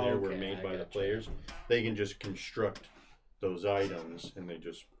NPCs in Oh, there were okay, made I by the gotcha. players. They can just construct those items, and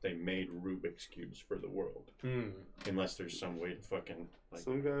they made Rubik's cubes for the world. Unless there's some way to fucking like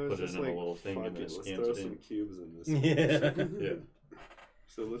Some guy was put it just in a like, little thing fuck and then it, let's scans throw it in. some cubes in this. Yeah. yeah.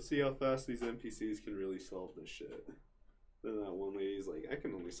 So let's see how fast these NPCs can really solve this shit. Then that one lady's like, I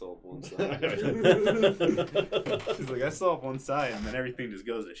can only solve one side. She's like, I solve one side, and then everything just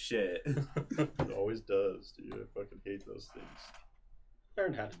goes to shit. It always does, dude. I fucking hate those things.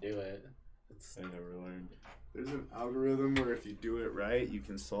 Learn how to do it. I never learned. There's an algorithm where if you do it right, you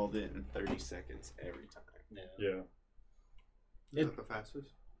can solve it in 30 seconds every time. Yeah. Is that the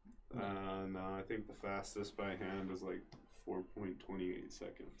fastest? No, I think the fastest by hand is like 4.28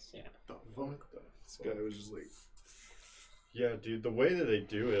 seconds. Yeah. The fuck? This guy was just like... Yeah, dude, the way that they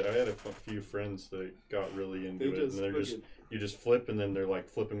do it, I had a few friends that got really into it, and they're just, you just flip, and then they're like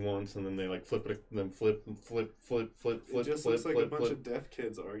flipping once, and then they like flip it, and then flip, and flip. It just looks like a bunch of deaf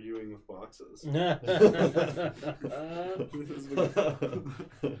kids arguing with boxes. I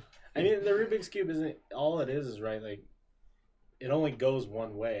mean, the Rubik's Cube isn't, all it is right, like, it only goes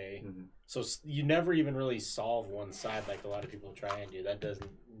one way, so you never even really solve one side like a lot of people try and do. That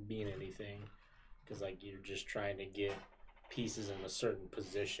doesn't mean anything, because, like, you're just trying to get pieces in a certain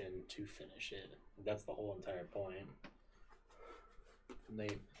position to finish it. That's the whole entire point. And I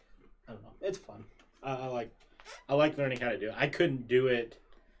don't know, it's fun. I like learning how to do it. I couldn't do it,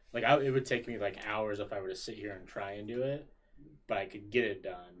 like, it would take me, like, hours if I were to sit here and try and do it, but I could get it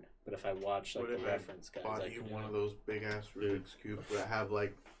done. But if I watch like the reference guys, I you one of those big ass Rubik's cubes that have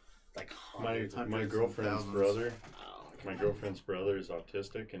like my girlfriend's brother. My girlfriend's brother is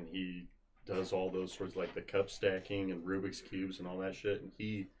autistic, and he does all those sorts, like the cup stacking and Rubik's cubes and all that shit. And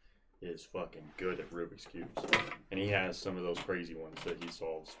he is fucking good at Rubik's cubes, and he has some of those crazy ones that he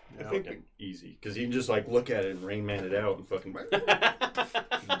solves fucking easy because he can just like look at it and Rain Man it out and fucking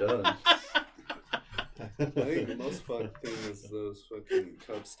done. I think the most fun thing is those fucking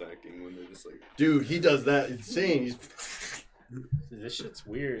cup stacking when they're just like... Dude, he does that insane. This shit's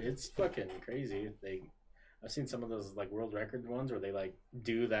weird. It's fucking crazy. I've seen some of those like world record ones where they like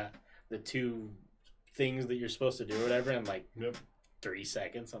do that, the two things that you're supposed to do or whatever in like 3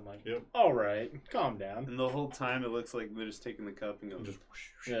 seconds. I'm like, all right, calm down. And the whole time it looks like they're just taking the cup and going just...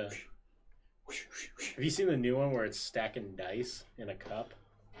 Yeah. Have you seen the new one where it's stacking dice in a cup?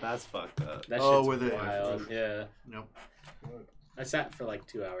 That's fucked up. That shit's wild. Yeah. Nope. I sat for like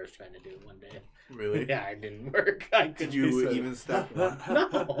 2 hours trying to do it one day. Really? Yeah, it didn't work. Did you even stack one?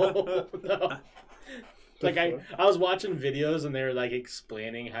 No. Like I was watching videos and they were like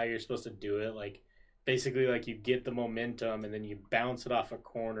explaining how you're supposed to do it. Like basically like you get the momentum and then you bounce it off a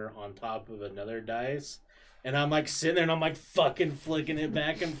corner on top of another dice. And I'm like sitting there and I'm like fucking flicking it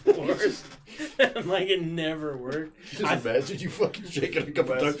back and forth. And like it never worked. Just imagine you fucking shaking a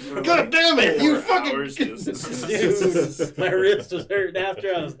couple times. God damn it! You fucking. Dude, my wrist was hurting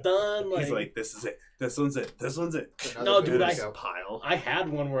after I was done. Like, he's like, this is it. This one's it. This one's it. No, dude, pile. I had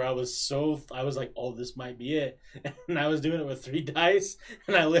one where I was like, oh, this might be it. And I was doing it with 3 dice,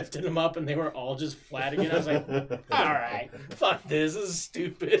 and I lifted them up, and they were all just flat again. I was like, all right, fuck this. This is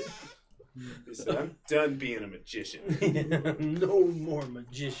stupid. He said, I'm done being a magician. No more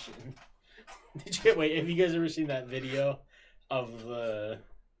magician. Wait, have you guys ever seen that video of the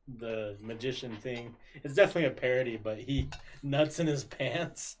magician thing? It's definitely a parody, but he nuts in his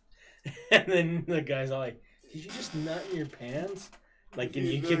pants. And then the guy's all like, did you just nut in your pants? Like, and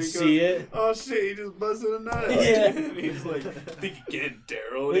you can see it. Oh shit, he just busted a nut. Yeah. And he's like, think again,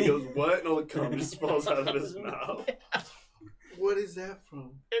 Daryl. And he goes, what? And all the cum just falls out of his mouth. What is that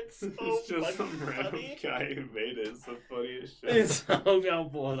from? It's just some random guy who made it. It's the funniest shit. It's I'll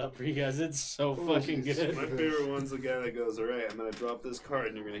pull it up for you guys. It's so fucking good. My favorite one's the guy that goes, all right, I'm going to drop this card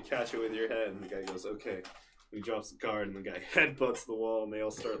and you're going to catch it with your head. And the guy goes, okay. He drops the card and the guy headbutts the wall and they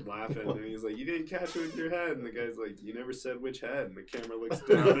all start laughing. And he's like, you didn't catch it with your head. And the guy's like, you never said which head. And the camera looks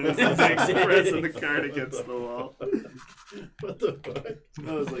down and it's pressing the card against the wall. What the fuck?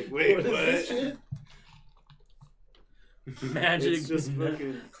 I was like, wait, what? Magic. It's just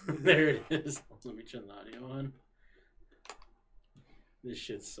fucking... There it is. Let me turn the audio on. This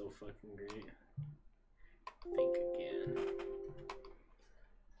shit's so fucking great. Think again.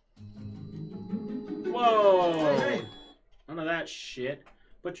 Whoa! Hey. None of that shit.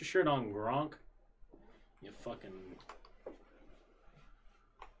 Put your shirt on, Gronk. You fucking...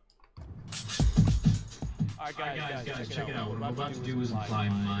 Alright guys, check it out. What I'm about to do is apply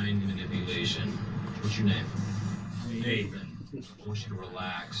mind manipulation. What's your name? Nathan. I want you to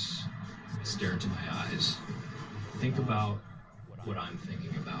relax and stare into my eyes. Think about what I'm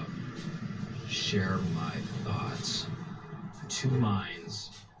thinking about. Share my thoughts. 2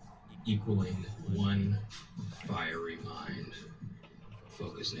 minds equaling 1 fiery mind.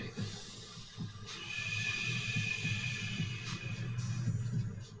 Focus, Nathan.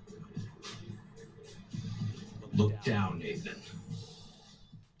 Look down, Nathan.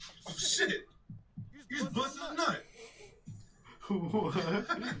 Oh shit! You just busted a nut. What?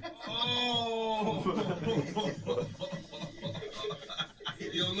 Oh!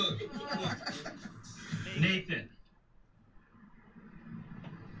 Yo, look. Nathan.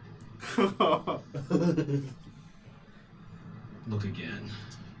 Look again.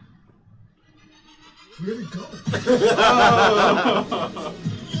 Where'd it go?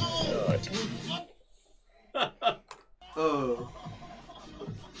 Oh.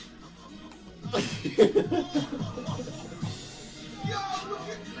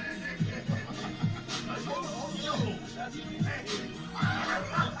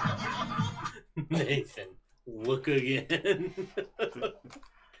 Nathan, look again.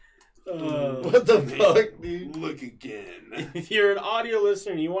 What the fuck, dude? Look again. If you're an audio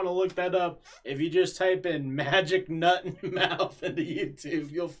listener and you want to look that up, if you just type in magic nut and mouth into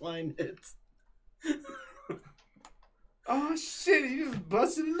YouTube, you'll find it. Oh shit, he just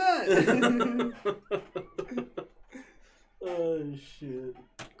busted a nut. Oh shit.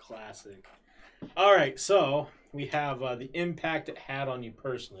 Classic. Alright, so we have the impact it had on you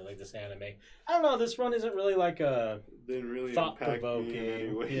personally, like this anime. I don't know, this one isn't really like a Didn't really thought-provoking. impact me in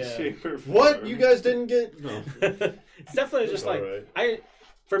any way, Yeah. shape, or form. What? You guys didn't get? No. It's definitely just like Alright.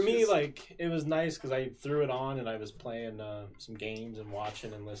 for me, Just- like it was nice because I threw it on and I was playing some games and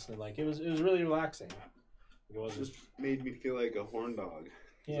watching and listening. Like it was really relaxing. It It wasn't. just made me feel like a horn dog.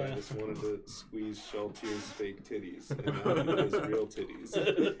 'Cause Yeah. I just wanted to squeeze Sheltier's fake titties and not his real titties.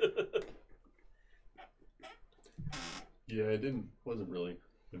 Yeah, it wasn't really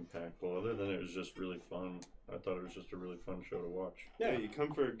impactful. Other than it was just really fun. I thought it was just a really fun show to watch. Yeah, you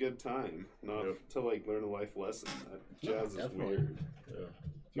come for a good time, not Yep. to like learn a life lesson. That jazz is definitely. weird. Yeah.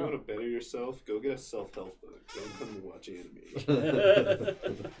 If you want to better yourself, go get a self-help book. Don't come to watch anime.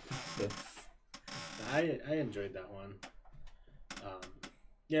 I enjoyed that one.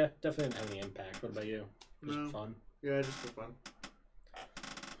 Yeah, definitely didn't have any impact. What about you? Just No. fun. Yeah, just for fun.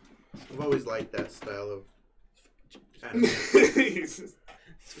 I've always liked that style of anime. This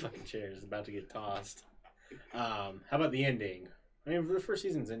fucking chair is about to get tossed. How about the ending? I mean, the first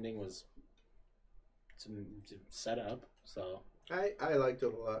season's ending was some set up, so I liked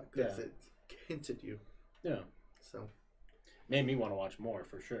it a lot because Yeah. it hinted you. yeah, So made me want to watch more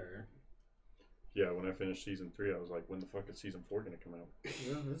for sure. Yeah, when I finished season 3, I was like, when the fuck is season 4 gonna come out?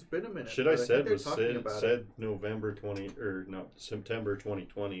 yeah, it's been a minute. Shit I but said think they're was talking about said it. November 20 or no September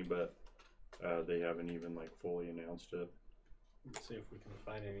 2020, but they haven't even like fully announced it. Let's see if we can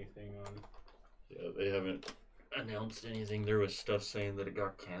find anything on. Yeah, they haven't announced anything. There was stuff saying that it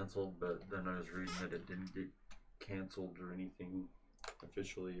got canceled, but then I was reading that it didn't get canceled or anything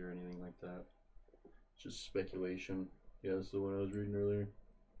officially or anything like that. It's just speculation. Yeah, that's the one I was reading earlier.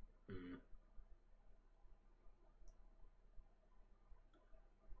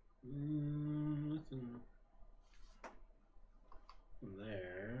 Nothing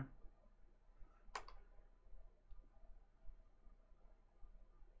there.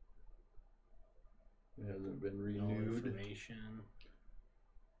 It hasn't been No renewed. information.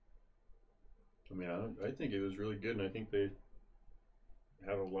 I mean, I think it was really good, and I think they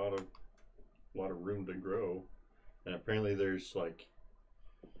had a lot of room to grow. And apparently, there's like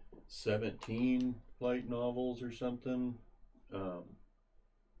 17 light novels or something, or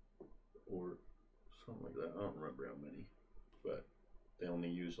something like that. I don't remember how many, but they only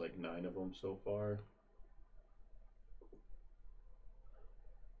used like 9 of them so far.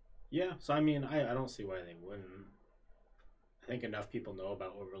 Yeah, so I mean, I don't see why they wouldn't. I think enough people know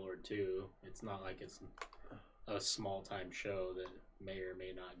about Overlord 2. It's not like it's a small time show that may or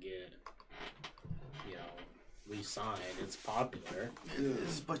may not get, re-signed. It's popular. It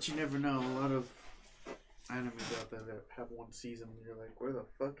is, but you never know. A lot of animes out there that have one season, and you're like, where the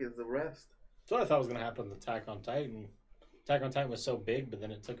fuck is the rest? So I thought was going to happen with Attack on Titan. Attack on Titan was so big, but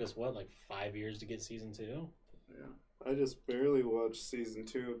then it took us, 5 years to get season 2? Yeah. I just barely watched season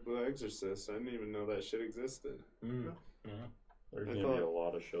 2 of The Exorcist. I didn't even know that shit existed. Yeah. There's I going to be a thought-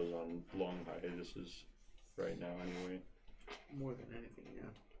 lot of shows on long hiatuses right now, anyway. More than anything, yeah,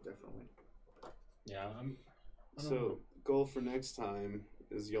 definitely. Yeah, I don't know. So, goal for next time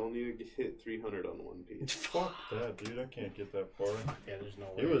is y'all need to hit 300 on One Piece. Fuck that, dude. I can't get that far. Yeah, there's no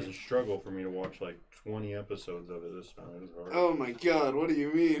way. It was a struggle for me to watch like 20 episodes of it this time. It was hard. Oh my god, what do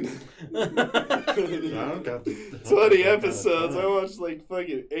you mean? I don't got the 20 episodes. I watched like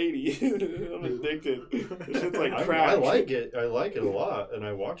fucking 80. I'm addicted. This shit's like crack. I like it. I like it a lot, and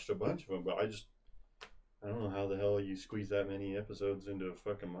I watched a bunch of them. But I don't know how the hell you squeeze that many episodes into a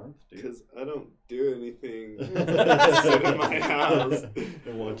fucking month, dude. Because I don't do anything. Sit in my house,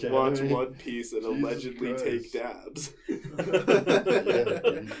 And watch watch anime. One Piece, and Jesus allegedly Christ. take dabs.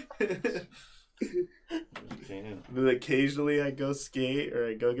 Damn. Then occasionally I go skate or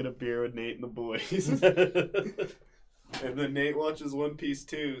I go get a beer with Nate and the boys. And then Nate watches One Piece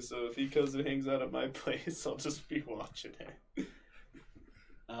too, so if he comes and hangs out at my place, I'll just be watching it.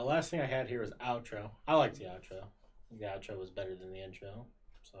 Last thing I had here was outro. I like the outro. I think the outro was better than the intro.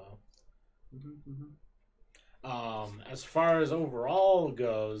 So, as far as overall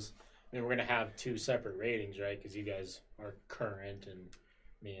goes, I mean, we're gonna have 2 separate ratings, right? Because you guys are current, and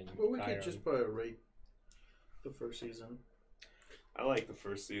me and Well, we Kai could are- just probably rate the first season. I like the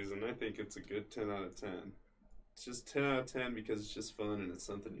first season. I think it's a good 10 out of 10. It's just 10 out of 10 because it's just fun and it's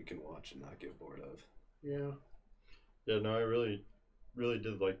something you can watch and not get bored of. Yeah. Yeah, no, I really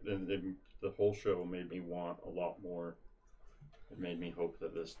did like the whole show made me want a lot more. It made me hope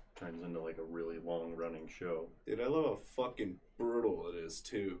that this turns into like a really long running show. Dude, I love how fucking brutal it is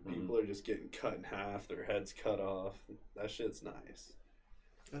too. People are just getting cut in half, their heads cut off. That shit's nice.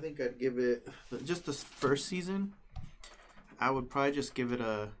 I think I'd give it just the first season. I would probably just give it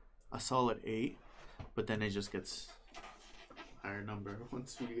a solid 8, but then it just gets higher number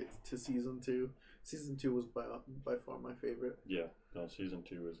once we get to season 2. Season 2 was by far my favorite. Yeah, no, season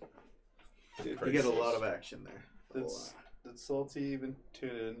 2 is. Dude, You get a lot of action there. Did Salty even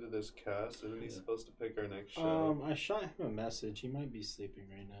tune into this cast? Isn't he supposed to pick our next show? I shot him a message. He might be sleeping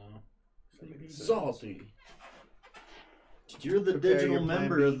right now. Salty. You're the Prepare digital your plan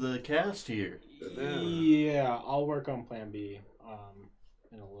member B. of the cast here. Yeah, I'll work on Plan B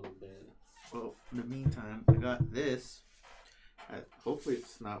in a little bit. Well, in the meantime, I got this. Hopefully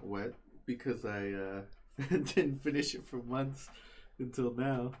it's not wet because I didn't finish it for months until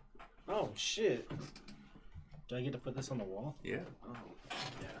now. Oh shit! Do I get to put this on the wall? Yeah. Oh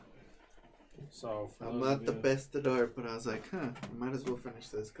yeah. So for I'm those not of the you- best at art, but I was like, I might as well finish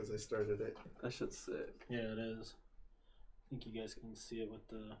this because I started it. That shit's sick. Yeah, it is. I think you guys can see it with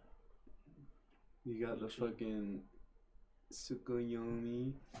the. You got the fucking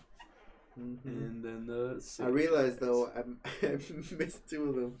Tsukuyomi, and then the. I realized though I missed 2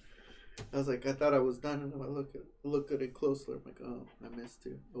 of them. I was like, I thought I was done, and I look at it closer. I'm like, oh, I missed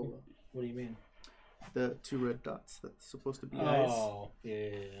 2. Oh well. What do you mean? The 2 red dots that's supposed to be eyes. Oh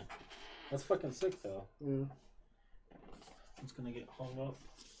yeah. That's fucking sick though. Yeah. It's gonna get hung up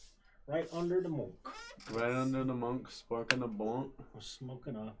right under the monk. Right under the monk, sparking a blunt. We're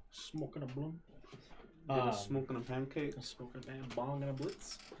smoking a blunt. Smoking a pancake. Smoking a bong and a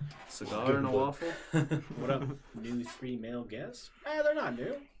blitz. Cigar and a waffle. What up, new 3 male guests? They're not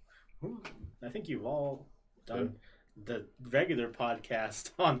new. I think you've all done the regular podcast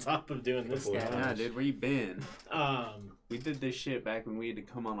on top of doing this Couple of now. Yeah, dude, where you been? Um, We did this shit back when we had to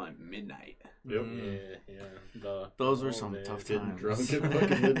come on like midnight. Yep. yeah. Those were old some days. tough Getting times. drunk at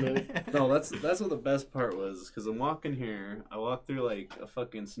fucking midnight. No, that's what the best part was, because I'm walking here. I walked through like a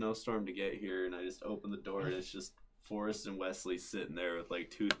fucking snowstorm to get here, and I just opened the door, and it's just Forrest and Wesley sitting there with like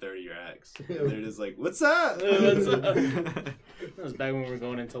 230 racks. And they're just like, "What's up?" What's up? That was back when we were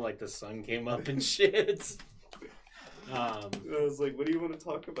going until like the sun came up and shit. I was like, what do you want to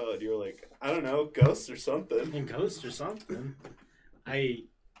talk about? And you were like, I don't know, ghosts or something. And Ghost or something.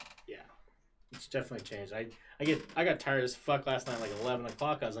 It's definitely changed. I got tired as fuck last night, like 11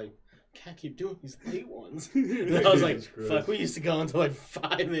 o'clock. I was like, can't keep doing these late ones. And I was like, fuck, we used to go until like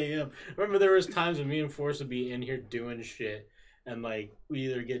 5 a.m. Remember there was times when me and Forrest would be in here doing shit, and like we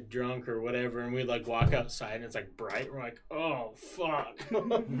either get drunk or whatever, and we'd like walk outside and it's like bright. We're like, oh fuck.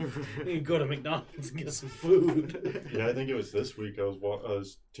 We could go to McDonald's and get some food. Yeah, I think it was this week. I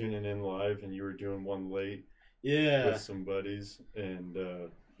was tuning in live, and you were doing one late Yeah. with some buddies, and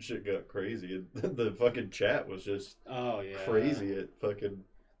shit got crazy. The fucking chat was just Oh yeah. crazy at fucking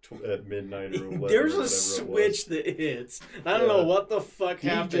at midnight or 11. There's or a whatever switch that hits. I don't know what the fuck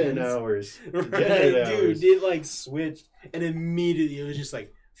happens. Degen hours. Right, Degen dude, hours. it like switched, and immediately it was just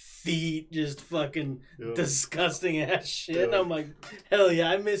like feet, just fucking Yep. disgusting ass shit. And Yeah. I'm like, hell yeah,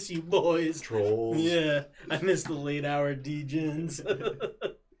 I miss you boys. Trolls. Yeah, I miss the late hour degens.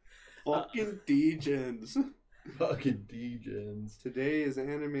 Fucking Degens. Fucking Degens. Today is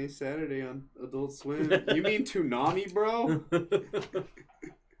Anime Saturday on Adult Swim. You mean Toonami, bro?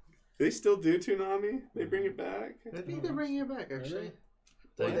 They still do Toonami? They bring it back? I think they're bringing it back, actually.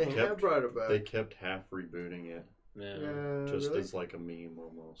 They They have kept brought it back. they kept half rebooting it, Yeah. just really? as like a meme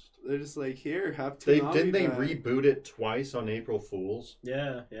almost. They're just like, here, have They Toonami didn't they back. reboot it twice on April Fools?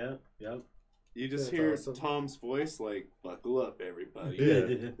 Yeah. You just That's hear awesome. Tom's voice like, buckle up, everybody.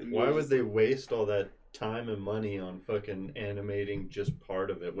 Yeah. And Why you're would just they like, waste all that time and money on fucking animating just part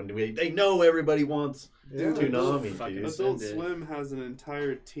of it when they know everybody wants Yeah. Toonami, Fucking dude? Adult Send it. Swim has an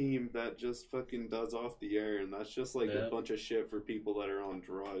entire team that just fucking does off the air, and that's just like Yeah. a bunch of shit for people that are on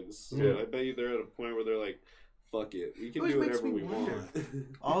drugs. So Yeah. I bet you they're at a point where they're like, fuck it, we can Always do makes whatever me we wonder.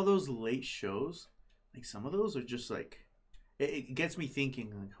 want. All those late shows, like some of those are just like, it gets me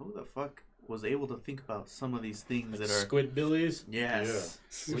thinking, like, who the fuck was able to think about some of these things that are Squidbillies. yes.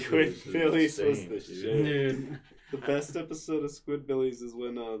 Squidbillies was the shit. Dude. The best episode of Squidbillies is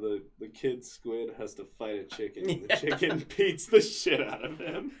when the kid squid has to fight a chicken. And the chicken beats the shit out of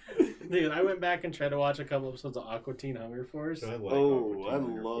him. Dude, I went back and tried to watch a couple episodes of Aqua Teen Hunger Force. I like I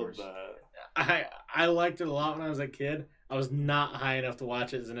Hunger love Force. that. I liked it a lot when I was a kid. I was not high enough to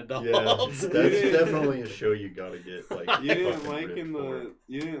watch it as an adult. Yeah, that's definitely a show you gotta get. Like You didn't fucking like ripped in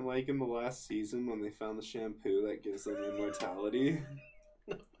for. the last season when they found the shampoo that gives them immortality.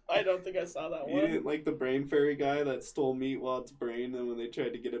 I don't think I saw that You one. didn't like the brain fairy guy that stole Meatwad's brain, and when they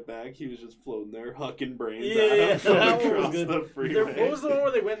tried to get it back, he was just floating there, hucking brains Yeah, at him from that one was across good. the freeway. What was the one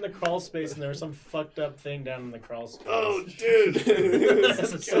where they went in the crawl space and there was some fucked up thing down in the crawl space? Oh, dude! That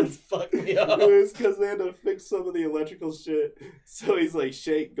episode fucked me up. It was because they had to fix some of the electrical shit. So he's like,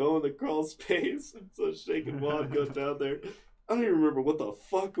 Shake, go in the crawl space. And so Shake and Wad goes down there. I don't even remember what the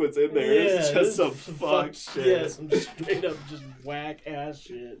fuck was in there. It's just some fuck shit. Yeah, some straight up just whack ass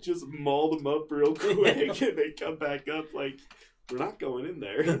shit. Just mauled them up real quick, and they come back up like, we're not going in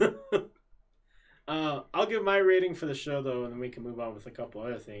there. I'll give my rating for the show though, and then we can move on with a couple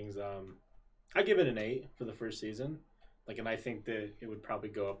other things. I give it an 8 for the first season. Like, and I think that it would probably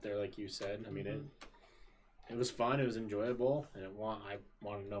go up there, like you said. I mean, it was fun, it was enjoyable, and I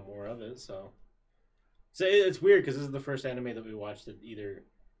want to know more of it. So it's weird because this is the first anime that we watched that either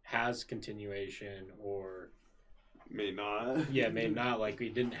has continuation or May not. may not. Like, we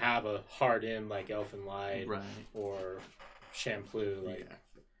didn't have a hard end like Elfen Lied Right. or Shampoo. Like, Yeah.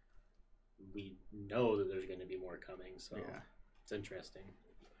 we know that there's going to be more coming, so Yeah. it's interesting.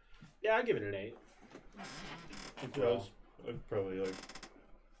 Yeah, I give it an 8. Well, I'd probably like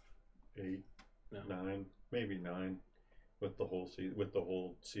 8, No. 9, maybe 9 with the whole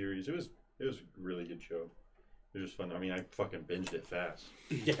series. It was a really good show. It was just fun. I mean, I fucking binged it fast.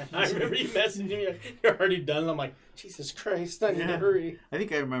 Yeah, I remember you messaging me. Like, you're already done. I'm like, Jesus Christ, I need to hurry. I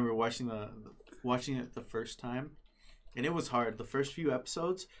think I remember watching it the first time, and it was hard. The first few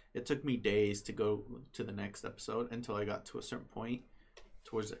episodes, it took me days to go to the next episode until I got to a certain point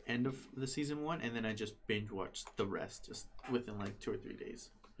towards the end of the season 1, and then I just binge watched the rest just within like 2 or 3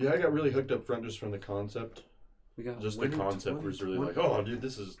 days. Yeah, I got really hooked up front just from the concept. Just the concept was really like, oh, dude,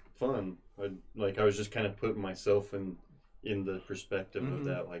 this is fun. I was just kind of putting myself in the perspective of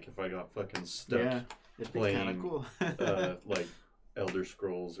that. Like, if I got fucking stuck it'd be kind of playing, cool. like Elder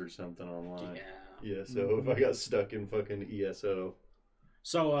Scrolls or something online. Yeah. Yeah, so if I got stuck in fucking ESO.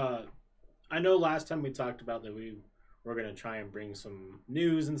 So, I know last time we talked about that we were going to try and bring some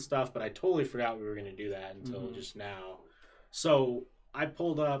news and stuff, but I totally forgot we were going to do that until just now. So, I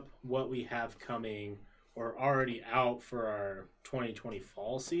pulled up what we have coming or already out for our 2020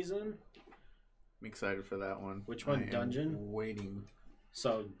 fall season. I'm excited for that one. Which one? I am Dungeon? Waiting.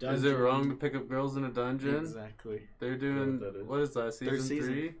 So, Dungeon. Is it wrong to pick up girls in a dungeon? Exactly. They're doing, what is that, Third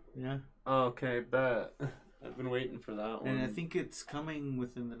season 3? Yeah. Oh, okay, bet. I've been waiting for that one. And I think it's coming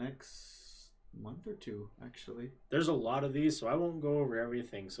within the next month or 2, actually. There's a lot of these, so I won't go over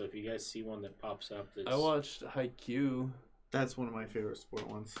everything. So if you guys see one that pops up, that's... I watched Haikyuu. That's one of my favorite sport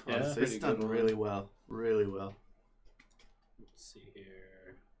ones. Yeah? Honestly. It's done really well. Really well. Let's see here.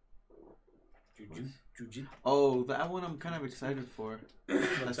 Jujutsu. Oh, that one I'm kind of excited for.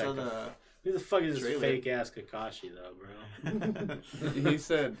 I saw Who the fuck is this trailer. fake ass Kakashi though, bro? He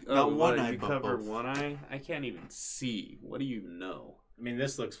said, Not one what, eye, you but covered both. one eye? I can't even see. What do you know? I mean,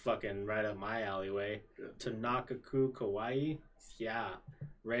 this looks fucking right up my alleyway. Tanakaku Kawaii. Yeah.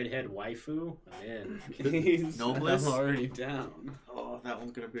 Redhead waifu. I'm in. Noblesse? I'm already down. Oh, that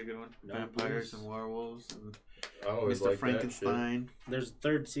one's gonna be a good one. Noblesse. Vampires and werewolves and I always Mr. liked Frankenstein. There's a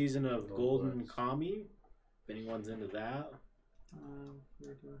 3rd season of Oh, Golden nice. Kami. If anyone's into that.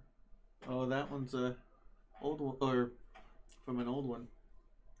 Oh, that one's a old one, or from an old one.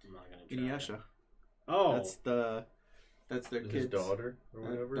 I'm not gonna try. Inuyasha. Oh. That's their His kid's daughter or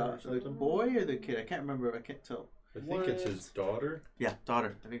whatever. or the something? boy or the kid? I can't remember. I can't tell. I think it's his daughter. Yeah,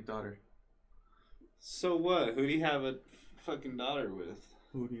 daughter. I think daughter. So what? Who do you have a fucking daughter with?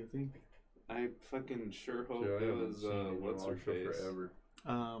 Who do you think? I fucking sure hope Yeah, I it haven't was seen it what's her on show face. forever.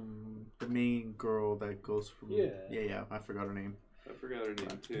 The main girl that goes from. Yeah. Yeah. I forgot her name. I forgot her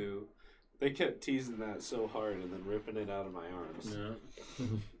name too. They kept teasing that so hard and then ripping it out of my arms. No.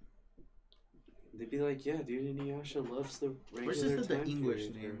 They'd be like, "Yeah, dude, Inuyasha loves the regular Where's just the time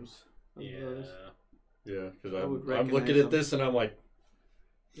English period." names? Yeah. Yeah, because I would I'm looking recognize at them. this and I'm like,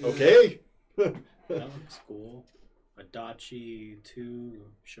 okay. That looks cool. Adachi 2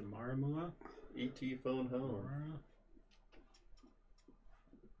 Shimarimura. E.T. phone home.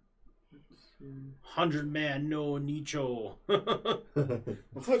 100-man no nicho.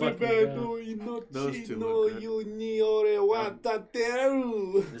 Those two look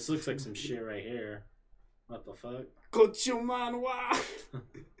good. This looks like some shit right here. What the fuck? Bunch of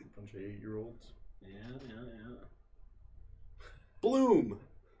 8-year-olds. Yeah. Bloom.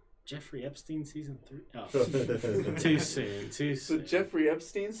 Jeffrey Epstein season 3. Oh, too soon. The Jeffrey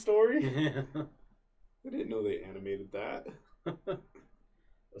Epstein story? Yeah. I didn't know they animated that.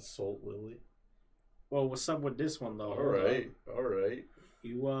 Assault Lily. Well, what's up with this one though? All right.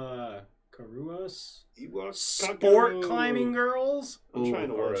 Karuas? Iwa Sport Kakaru. climbing girls? I'm trying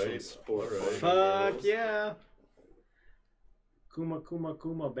to watch alright, some sport. alright. climbing Fuck girls. yeah. Kuma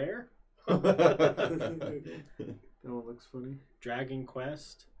bear? That one looks funny. Dragon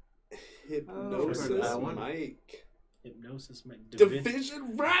Quest? Hypnosis that one. Mike. Hypnosis Mike.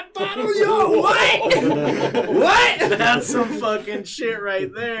 Division rap battle, yo! What? What? That's some fucking shit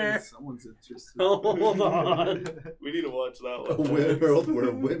right there. Someone's interested. Hold on. We need to watch that A one. world where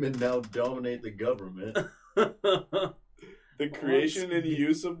women now dominate the government. The creation and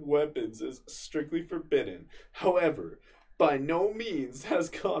use of weapons is strictly forbidden. However, by no means has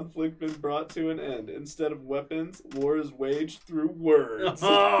conflict been brought to an end. Instead of weapons, war is waged through words.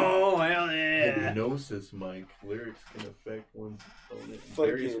 Oh, hell yeah. Hypnosis, Mike. Lyrics can affect one's opponent in Fucking-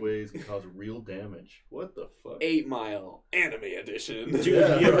 various ways and cause real damage. What the fuck? 8 Mile Anime Edition. Dude,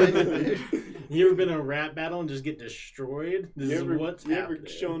 Yeah, you, right. ever been in a rap battle and just get destroyed? This You is ever, what's you ever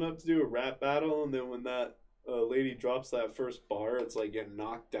happening. shown up to do a rap battle and then when that lady drops that first bar, it's like getting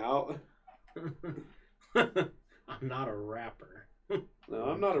knocked out? I'm not a rapper. No,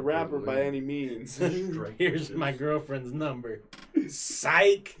 I'm not a rapper by any means. Strike Here's this. my girlfriend's number.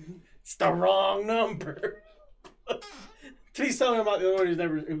 Psych! It's the wrong number. Please tell me I'm not the only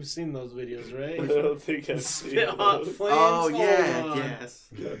one who's seen those videos, I right? don't think I've seen Spit hot those. flames. Oh Hold yeah, on. yes.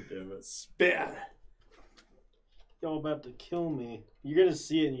 God damn it. Spit. Y'all about to kill me. You're gonna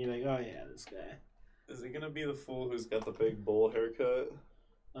see it and you're like, oh yeah, this guy. Is it gonna be the fool who's got the big bowl haircut?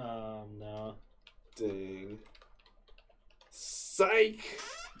 No. Dang. Psych!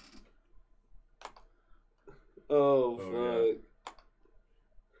 Oh, fuck. yeah.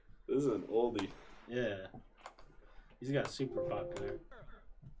 This is an oldie. Yeah. He's got super popular.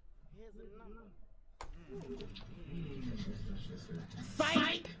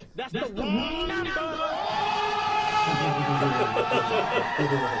 That's the wrong number.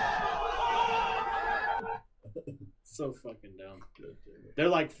 So fucking dumb. They're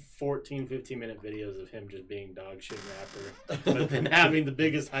like 14, 15-minute videos of him just being dog shit rapper, but then having the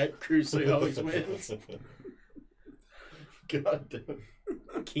biggest hype crew, so he always wins. God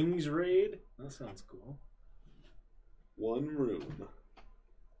damn. King's Raid? That sounds cool. One room.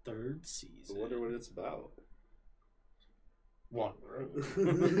 3rd I season. wonder what it's about. One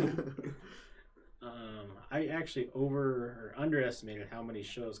room. I actually underestimated how many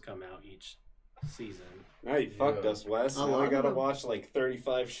shows come out each season. Now you fucked us, Wes. A Now lot I of gotta them. watch like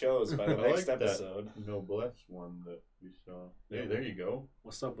 35 shows by the I next like that. episode. Noblesse one that we saw. Hey, there you go.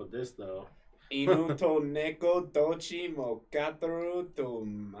 What's up with this though? Inuto neko dochi mo kataru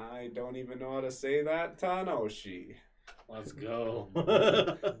tum. I don't even know how to say that. Tanoshi. Let's go.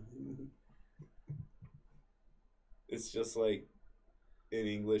 It's just like, in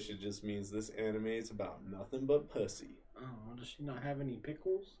English, it just means this anime is about nothing but pussy. Oh, does she not have any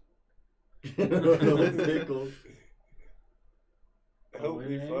pickles? Pickles. Help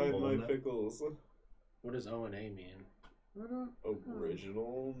me O&A? find my O&A? pickles. What does O and A mean?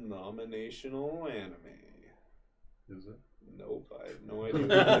 Original nominational anime. Is it? Nope, I have no idea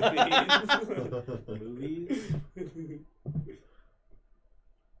what that Movies? means.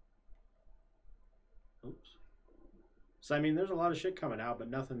 Oops. So I mean, there's a lot of shit coming out, but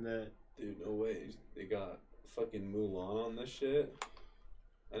nothing that. Dude, no way. They got fucking Mulan on this shit.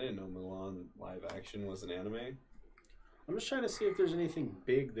 I didn't know Mulan live action was an anime. I'm just trying to see if there's anything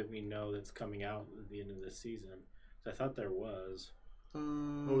big that we know that's coming out at the end of this season. I thought there was.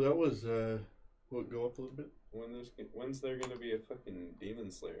 Oh, that was, will it go up a little bit? When's there gonna be a fucking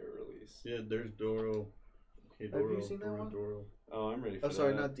Demon Slayer release? Yeah, there's Doro. Okay, Have you Doro. seen that Doro, one? Doro. Oh, I'm ready for Oh, that.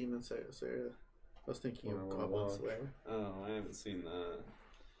 sorry, not Demon Slayer. Sorry. I was thinking What I of wanna Goblin watch. Slayer. Oh, I haven't seen that.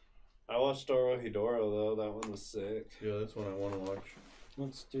 I watched Dorohedoro though. That one was sick. Yeah, that's one I want to watch.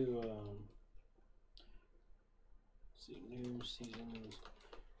 Let's do. See, new seasons.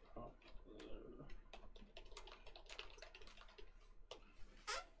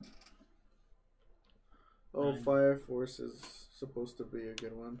 Oh, Nine. Fire Force is supposed to be a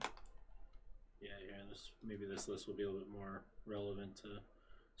good one. Yeah, maybe this list will be a little bit more relevant to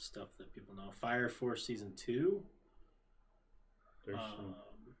stuff that people know. Fire Force season 2. There's some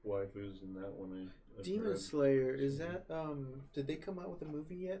waifus in that one. Demon Slayer, is that did they come out with a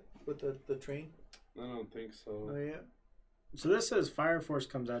movie yet with the train? I don't think so. Oh yeah. So this says Fire Force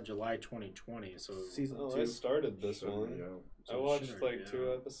comes out July 2020. So Season Oh, 2. I started this one. Yeah. I watched Sure, like yeah.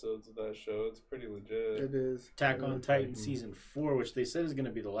 2 episodes of that show. It's pretty legit. It is. Attack on Titan season 4, which they said is going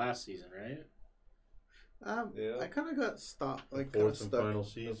to be the last season, right? Yeah. I kind of got stopped, like kind of Fourth and stuck. final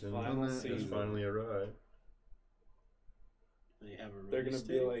season. final Has season. finally arrived. They have a They're gonna release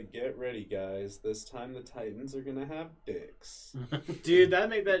be date? like, get ready, guys. This time the Titans are gonna have dicks. Dude, that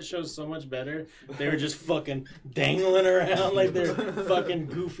made that show so much better. They were just fucking dangling around like their fucking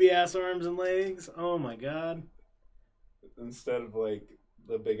goofy ass arms and legs. Oh my god. Instead of like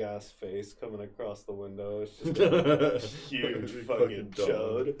the big ass face coming across the window, it's just a huge fucking dog.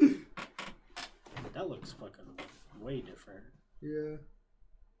 chode. That looks fucking way different. Yeah.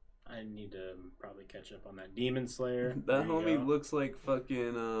 I need to probably catch up on that. Demon Slayer. That There you homie go. looks like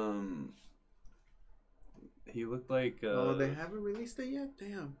fucking he looked like Oh, they haven't released it yet.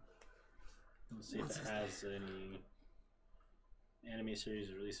 Damn. Let's see if it has any anime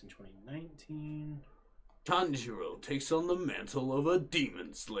series released in 2019. Tanjiro takes on the mantle of a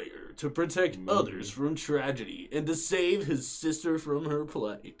demon slayer to protect others from tragedy and to save his sister from her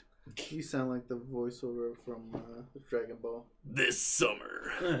plight. You sound like the voiceover from Dragon Ball. This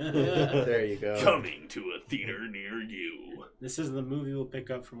summer, There you go. coming to a theater near you. This is the movie we'll pick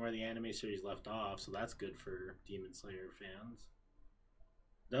up from where the anime series left off, so that's good for Demon Slayer fans.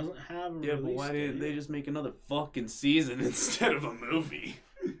 Doesn't have a Yeah, but release why date. didn't they just make another fucking season instead of a movie?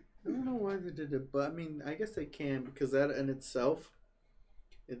 I don't know why they did it, but I mean, I guess they can because that in itself,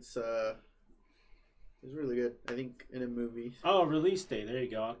 it's really good. I think in a movie. Oh, release date. There you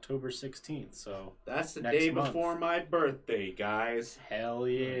go. October 16th. So That's the Next day month. before my birthday, guys. hell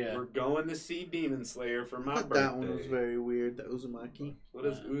yeah. We're going to see Demon Slayer for I my thought birthday. that one was very weird. The Uzumaki. What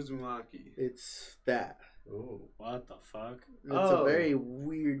is Uzumaki? It's that. Oh. What the fuck? It's Oh. a very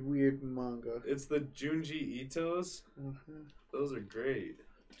weird manga. It's the Junji Itos. Uh-huh. Those are great.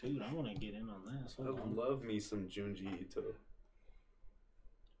 Dude, I want to get in on this. I Hold on. love me some Junji Ito.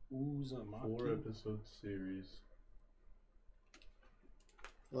 Uzumaki. 4-episode series.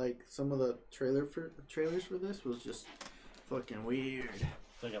 Like some of the trailers for this was just fucking weird.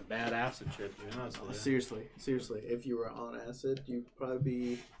 It's like a bad acid trip, to be honest with you. Seriously, if you were on acid, you'd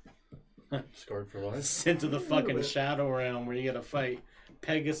probably be. Scarred for life. Sent to the little fucking bit. Shadow Realm where you gotta fight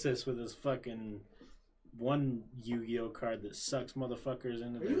Pegasus with his fucking one Yu-Gi-Oh card that sucks motherfuckers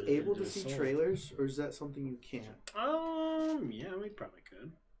into Are you able to their see soul. trailers, or is that something you can't? Yeah, we probably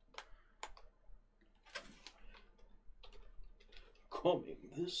could. Coming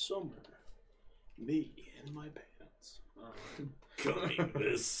this summer, me and my pants. Coming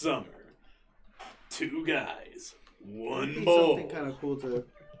this summer, 2 guys, 1 It'd be bowl, something kind of cool to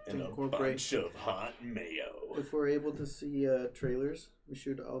and a incorporate. bunch of hot mayo. If we're able to see trailers, we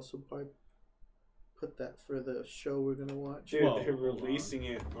should also probably put that for the show we're gonna watch. Dude, Whoa, they're hold on. releasing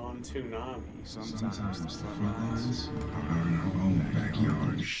it on Toonami. Sometimes the front lines are in our own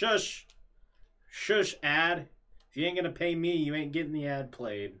backyard. Shush! Shush, ad. If you ain't gonna pay me, you ain't getting the ad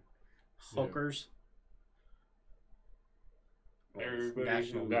played. Hookers. Well, it's Everybody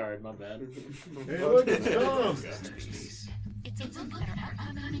National who- Guard, my bad. Hey, look, it's Tom!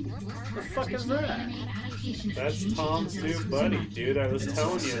 What the fuck is that? That's Tom's new buddy, dude. I was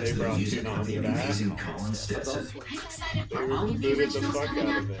telling you they brought Toonami back. Colin Stetson. They For all of the rebooted the originals fuck coming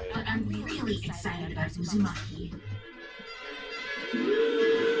out up, of it. but I'm really excited about Uzumaki.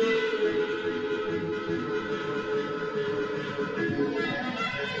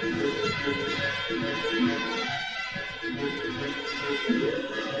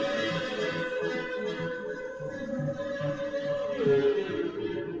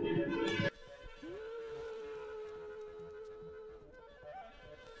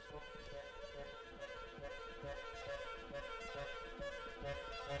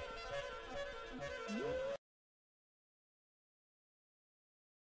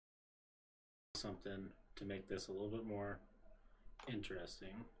 Something to make this a little bit more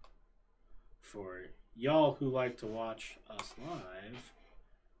interesting for y'all who like to watch us live.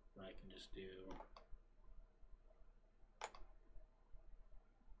 I can just do.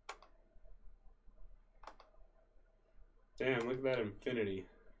 Damn, look at that infinity.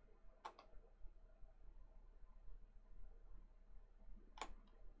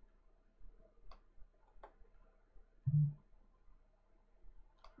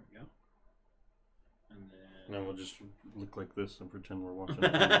 There we go. And Now then. we'll just look like this and pretend we're watching.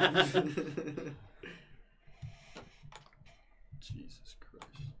 Jesus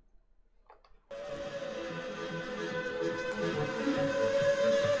Christ.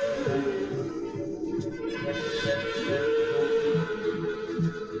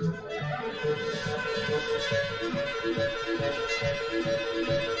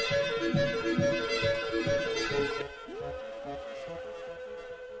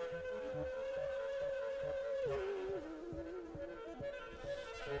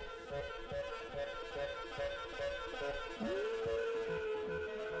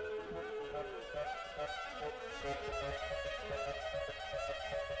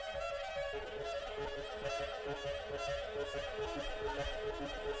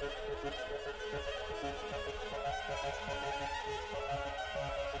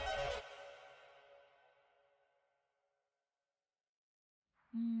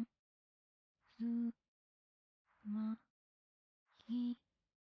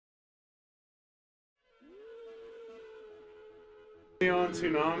 On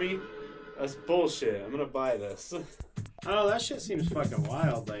Toonami? That's bullshit. I'm gonna buy this. Oh, that shit seems fucking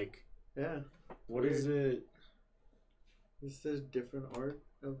wild. Like, Yeah. what is it? This is different art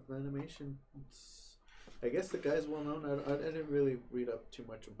of animation. I guess the guy's well known. I didn't really read up too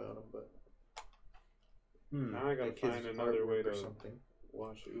much about him, but Now I gotta like his find another way artwork or to something.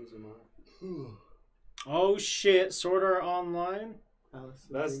 watch Uzumaki. Oh shit! Sword Art Online. Alice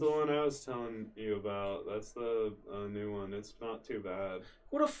in That's the Chains. one I was telling you about. That's the new one. It's not too bad.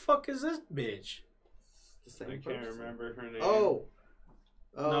 What the fuck is this bitch? The same I can't person. remember her name. Oh.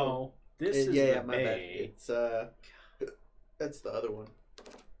 No, this is yeah, the my bad. bae. It's that's the other one.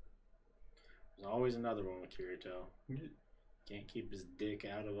 There's always another one with Kirito. Can't keep his dick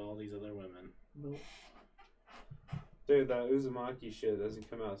out of all these other women. No. Dude, that Uzumaki shit doesn't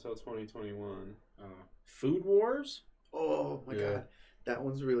come out till 2021. Food Wars? Oh my god, that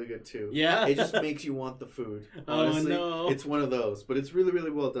one's really good too. Yeah. It just makes you want the food. Oh, Honestly, no. it's one of those, but it's really, really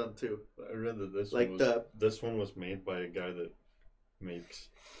well done too. I read that this Like one was, the- this one was made by a guy that makes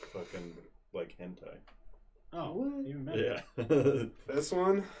fucking like hentai. Oh, What? even better. Yeah. This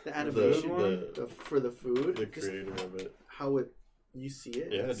one? The animation the- for the food, The just creator of it. how it you see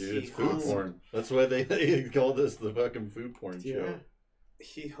it. Yeah, dude, it's food awesome. porn. That's why they call this the fucking food porn Yeah. show.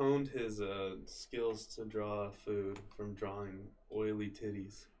 He honed his skills to draw food from drawing oily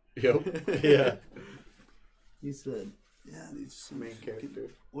titties. Yep. Yeah. He said, "Yeah, these Main character.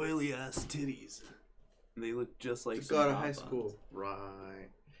 oily ass titties. And they look just like Just got out of some high hot school. buns." Right.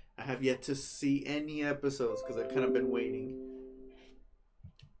 I have yet to see any episodes because I've kind of been waiting.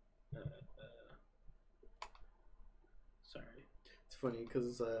 Sorry. It's funny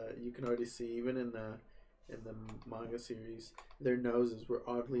because you can already see even in the manga series, their noses were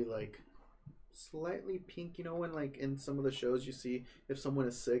oddly like slightly pink. You know when like in some of the shows you see if someone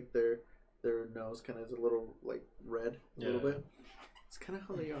is sick, their nose kind of is a little like red a little Yeah. bit. It's kind of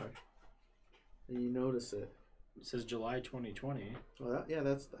how they are, and you notice it. It says July 2020. Well,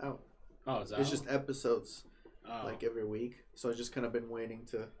 that's out. Oh, is that? It's just episodes oh. like every week, so I've just kind of been waiting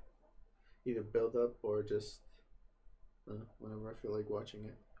to either build up or just whenever I feel like watching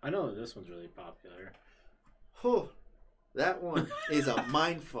it. I know that this one's really popular. Oh, that one is a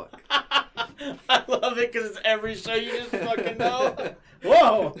mind fuck. I love it because it's every show you just fucking know.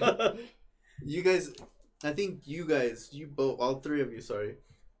 Whoa! You guys, I think you both, all three of you, sorry,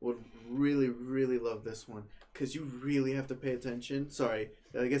 would really, really love this one because you really have to pay attention. Sorry,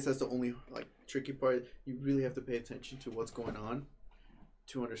 I guess that's the only like tricky part. You really have to pay attention to what's going on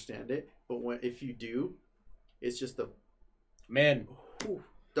to understand it. But if you do, it's just a Man,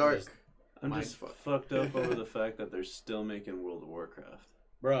 dark. I'm mind just fuck. fucked up over the fact that they're still making World of Warcraft.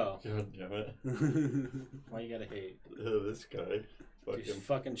 bro, God damn it. why you gotta hate? This guy. These Fucking.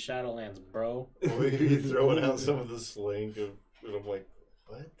 fucking Shadowlands, bro. You're throwing out some of the slang of. And I'm like,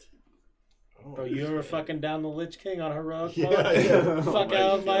 what? I don't Bro, you ever understand. fucking down the Lich King on heroic Yeah, mode? yeah. Fuck Oh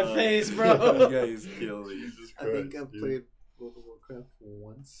out of my God. face, You bro. guys kill me. Jesus I think Christ, I dude. played World of Warcraft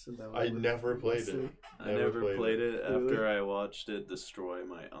once. And that was I with never played it. Wesley. I never played it after Really? I watched it destroy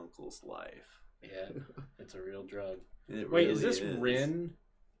my uncle's life. Yeah, it's a real drug. It Wait, really is this Rin?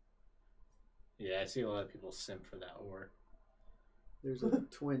 Yeah, I see a lot of people simp for that ore. There's a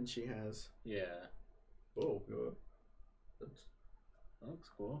twin she has. Yeah, Oh, God. That's... that looks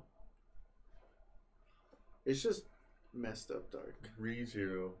cool. It's just messed up dark.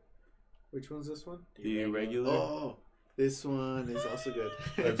 ReZero. Which one's this one? The regular? Oh, this one is also good.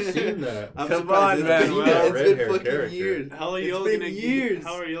 I've seen that. I'm Come surprised. on, It's been- Manuel. It's Red been hair fucking character. years. How are It's y'all been gonna years.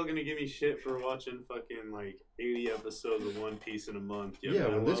 How are y'all gonna give me shit for watching fucking like 80 episodes of One Piece in a month? Yeah,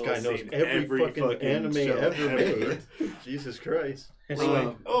 when this guy Manuel's knows seen every fucking anime show ever made. Jesus Christ. It's Um,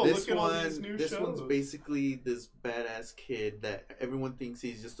 like, oh, this look at all one, these new this one's shows. basically this badass kid that everyone thinks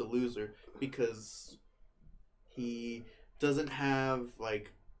he's just a loser because he doesn't have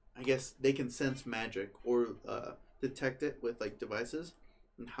like, I guess they can sense magic or detect it with like devices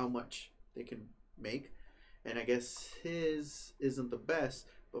and how much they can make, and I guess his isn't the best,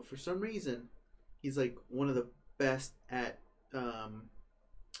 but for some reason he's like one of the best at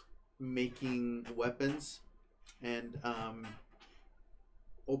making weapons and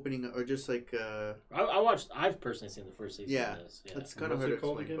opening or just like I watched. I've personally seen the first season Yeah, of this. Yeah, it's kind of What's hard it to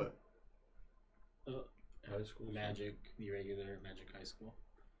called explain, again? but High school. Magic, the regular Magic High School.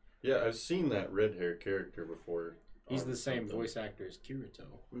 Yeah, I've seen that red hair character before. He's the same something. voice actor as Kirito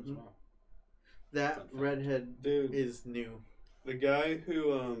as Mhm. well. That Fun fact. redhead Dude, is new. the guy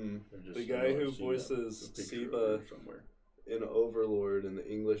who I've just- the I guy know who I've seen voices a picture of Siba her somewhere. in Overlord in the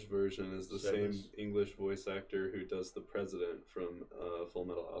English version is the Seamus. same English voice actor who does the president from Full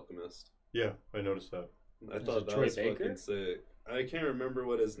Metal Alchemist. Yeah, I noticed that. I Is thought it that Troy was Baker? fucking sick. I can't remember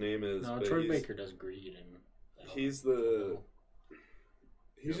what his name is. No, but Troy he's, Baker does Greed and. He's the.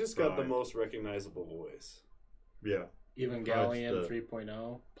 He's Yeah, just got the Prime. most recognizable voice. Yeah. Evangelion the-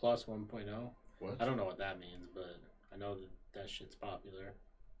 3.0 plus 1.0. What? I don't know what that means, but I know that shit's popular.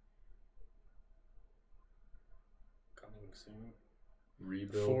 Coming soon.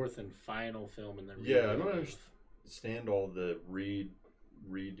 Rebuild. Fourth and final film in the Yeah, I rebuild don't of- understand all the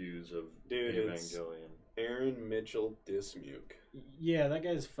redos of Dude, it's- Evangelion. Aaron Mitchell Dismuke. Yeah, that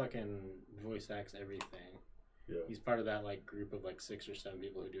guy's fucking voice acts everything. Yeah. He's part of that like group of like 6 or 7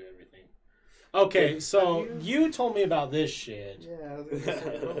 people who do everything. Okay, so you told me about this shit. Yeah, I was gonna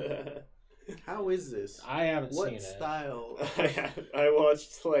say, how is this? I haven't What seen it. style? I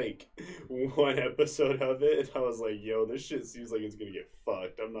watched like one episode of it and I was like, yo, this shit seems like it's gonna get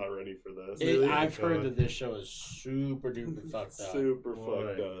fucked. I'm not ready for this. I've heard that this show is super duper fucked up. Super Why?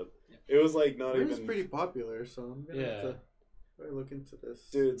 fucked up. It was like not It is even pretty popular, so I'm gonna have Yeah. to probably look into this.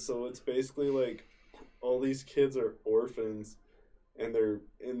 Dude, so it's basically like all these kids are orphans and they're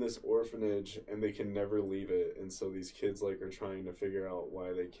in this orphanage and they can never leave it, and so these kids like are trying to figure out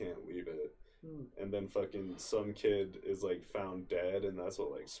why they can't leave it. And then fucking some kid is like found dead, and that's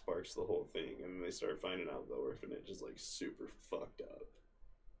what like sparks the whole thing, and then they start finding out the orphanage is like super fucked up.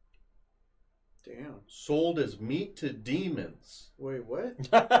 Damn. Sold as meat to demons. Wait, what?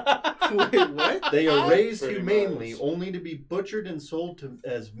 Wait, Wait, what? They are raised Pretty humanely, much. only to be butchered and sold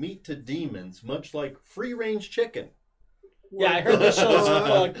as meat to demons, much like free-range chicken. Yeah, I heard this show's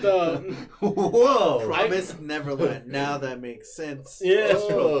What? fucked up. Whoa! Promise Neverland. Now that makes sense. Yeah. Just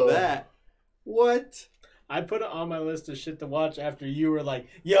from that. What? I put it on my list of shit to watch after you were like,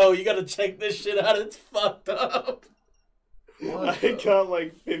 yo, you gotta check this shit out. It's fucked up. I got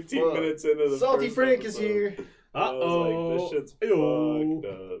like 15 Whoa. minutes into the Salty first Frank is episode. here. I was like, this shit's Ew.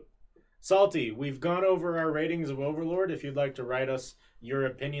 fucked up. Salty, we've gone over our ratings of Overlord. If you'd like to write us your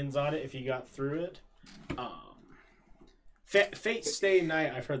opinions on it, if you got through it. Fate Stay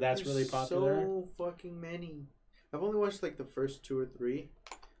Night, I've heard that's There's really popular. So fucking many. I've only watched like the first 2 or 3,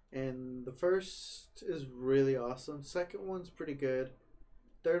 and the first is really awesome. Second one's pretty good.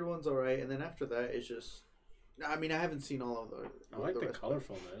 Third one's alright, and then after that it's just. I mean, I haven't seen all of the. I like the rest.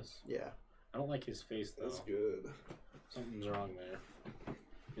 colorfulness. Yeah. I don't like his face though. That's good. Something's wrong there.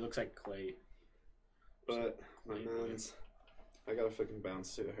 He looks like clay. But my man's, I gotta fucking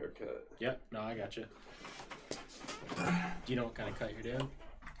bounce to a haircut. Yep, no, I got you. Do you know what kind of cut you're doing?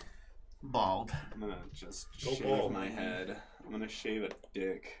 Bald. I'm gonna just Go shave bald. my head. I'm gonna shave a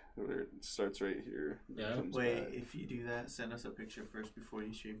dick. Where it starts right here. Yeah. Comes Wait, back. if you do that, send us a picture first before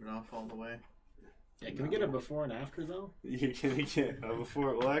you shave it off all the way. Yeah, can we get a before and after though? You're gonna get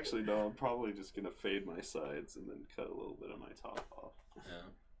before. Well, actually, no. I'm probably just gonna fade my sides and then cut a little bit of my top off Yeah.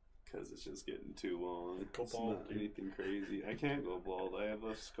 because it's just getting too long. Go It's bald, not dude. anything crazy. I can't go bald. I have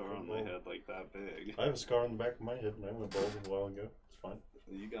a scar Go on my bald. head like that big. I have a scar on the back of my head, and I went bald a while ago. It's fine.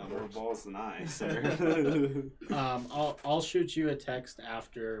 You got more balls than I, sir. I'll shoot you a text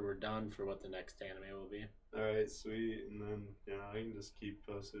after we're done for what the next anime will be. Alright, sweet. And then, I can just keep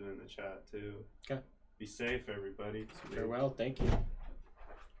posting in the chat too. Okay. Be safe, everybody. Farewell, thank you.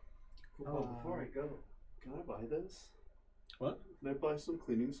 Oh, before I go, can I buy this? What? Can I buy some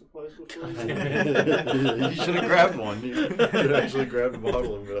cleaning supplies before I You should have grabbed one. You could actually grabbed a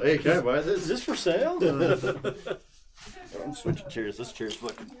bottle and be like, hey, can I buy this? Is this for sale? I'm switching chairs. This chair's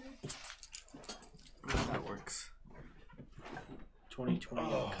fucking. That works.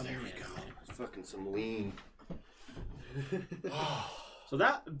 2020 upcoming anime. Fucking some lean. So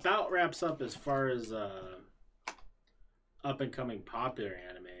that about wraps up as far as up and coming popular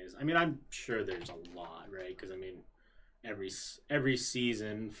animes. I mean, I'm sure there's a lot, right? Because I mean, every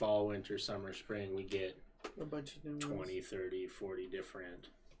season, fall, winter, summer, spring, we get A bunch of new 20, 30, 40 different.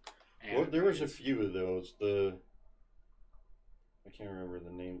 Well, there was a animes. few of those. I can't remember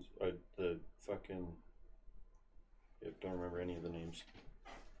the names. The fucking. I don't remember any of the names.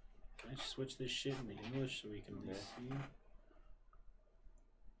 Can I switch this shit into English so we can Yeah. see?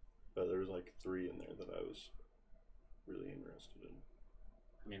 But there was like 3 in there that I was really interested in.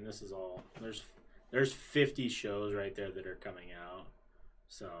 I mean, this is all there's 50 shows right there that are coming out.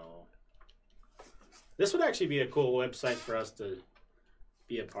 So this would actually be a cool website for us to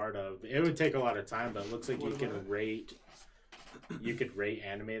be a part of. It would take a lot of time, but it looks like you can rate you could rate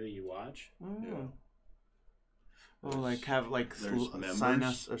anime that you watch. Oh. Oh, like have like There's sign members.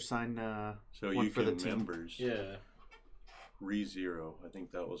 us or sign So one you for the can team. members. Yeah, ReZero. I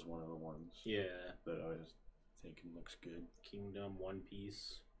think that was one of the ones yeah. that I was thinking looks good. Kingdom, One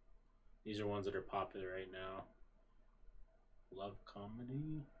Piece. These are ones that are popular right now. Love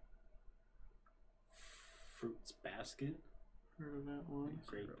Comedy. Fruits Basket. Heard of that one?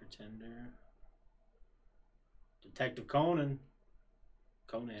 Great Pretender. Detective Conan.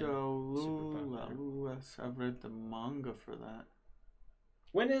 Conan. Super popular. I've read the manga for that.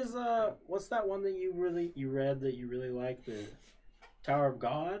 When is what's that one that you read that you really liked? The Tower of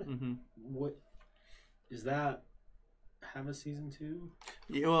God? Mm-hmm. What is that? Have a season 2?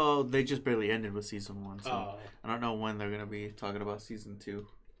 Yeah, well, they just barely ended with season 1, so Oh. I don't know when they're gonna be talking about season 2.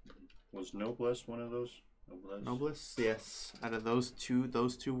 Was Noblesse one of those? Noblesse, yes. Out of those two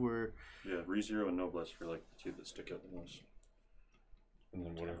were Yeah, ReZero and Noblesse were like the two that stick out the most. And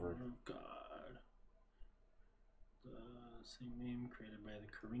then whatever. Tower of God. The same name created by the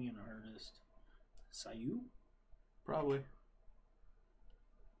Korean artist Sayu. probably.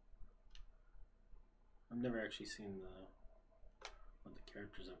 I've never actually seen what the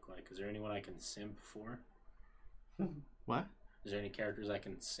characters look like. Is there anyone I can simp for? What? Is there any characters I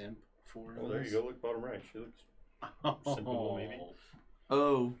can simp for? Oh, there you go. Look, bottom right. She looks simple, maybe.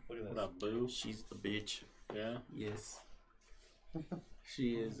 Oh, Look at What that. up, Boo? she's the bitch. Yeah. Yes.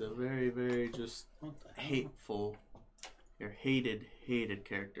 She is a very, very just What the hell? hateful, your hated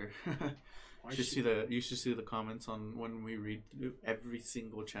character. Why You should she- see the comments on when we read through every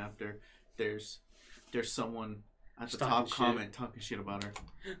single chapter. There's someone at the She's talking top shit. comment talking shit about her.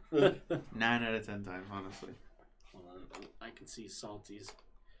 9 out of 10 times, honestly. Hold on. I can see Salty's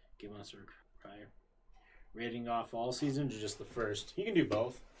giving us her prior rating off all seasons or just the first. You can do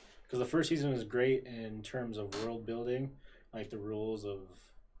both because the first season was great in terms of world building, like the rules of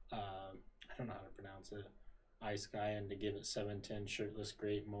I don't know how to pronounce it. Ice Guy, and to give it 7/10 shirtless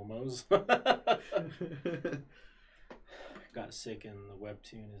great momos. Got sick and the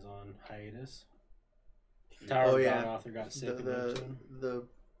webtoon is on hiatus. Tower Oh, of yeah. God author got sick. in The webtoon. the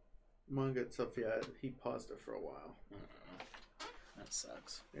manga itself, yeah, he paused it for a while. That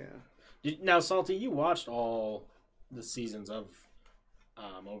sucks. Yeah. Now, Salty, you watched all the seasons of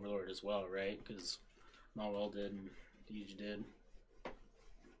Overlord as well, right? Because Manuel did and Deej did.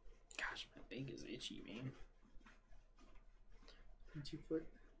 Gosh, my leg is itchy, man. Itchy foot.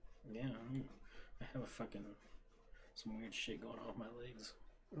 Yeah, I have some weird shit going on with my legs.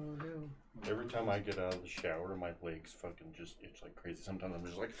 Oh no. Every time I get out of the shower, my legs fucking just itch like crazy. Sometimes I'm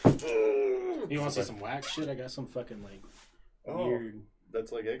just like, You want to see some wax shit? I got some fucking like oh, weird.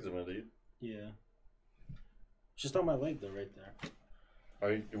 that's like eczema, dude. Yeah. It's just on my leg though, right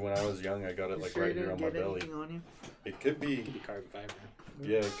there. When I was young, I got it You like sure right you here didn't on my get belly. anything on you? It could be, Could be carbon fiber.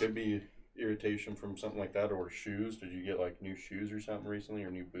 yeah, it could be irritation from something like that, or shoes. Did you get like new shoes or something recently,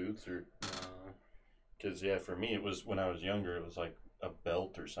 or new boots, or? Because yeah, for me, it was when I was younger. It was like a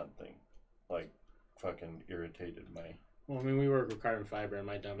belt or something, like fucking irritated my. Well, I mean, we work with carbon fiber, and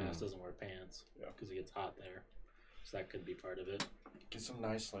my dumbass doesn't wear pants because it gets hot there, so that could be part of it. Get some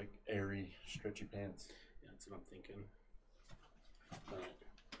nice, like airy, stretchy pants. Yeah, that's what I'm thinking. But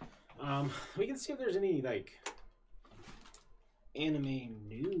we can see if there's any like anime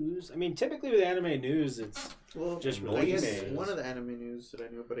news. I mean, typically with anime news, it's Well, just I guess releases. one of the anime news that I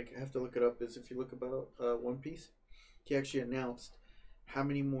knew, but I have to look it up, is if you look about One Piece, he actually announced how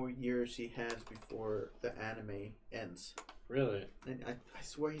many more years he has before the anime ends. really. And I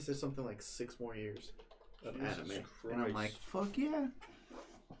swear he said something like 6 more years of Jesus anime. Christ. And I'm like, fuck yeah.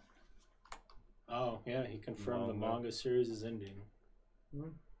 Oh yeah, he confirmed the Manga. manga series is ending.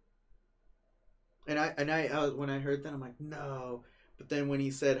 And I when I heard that, I'm like, no. But then when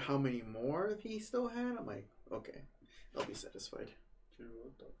he said how many more he still had, I'm like, okay, I'll be satisfied. Dude,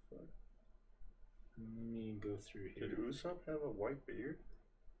 what the fuck? Let me go through here. Did Usopp have a white beard?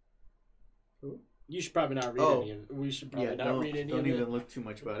 You should probably not read Oh. any of it. We should probably Yeah, not read any don't of even it. look too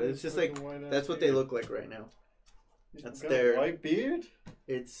much about it. It's just like Fucking white-ass that's what they beard. look like right now. That's Got their. a white beard.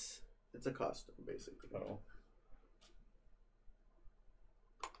 It's a costume basically. Oh,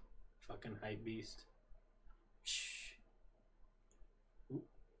 Fucking hype beast. Oop.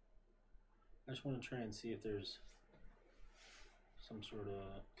 I just want to try and see if there's some sort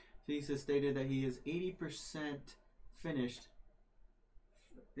of. So he stated that he is 80% finished.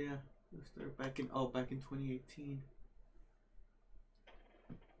 Yeah, they're back in 2018.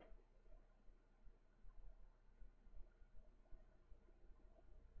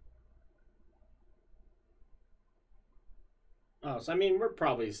 Oh, so I mean, we're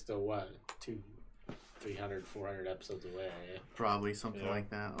probably still what 300, 400 episodes away. Probably something like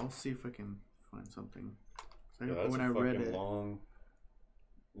that. I'll see if I can find something. Yeah, that's when I read it, long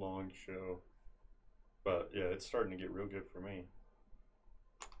show. But yeah, it's starting to get real good for me.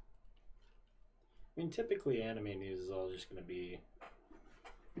 I mean, typically anime news is all just going to be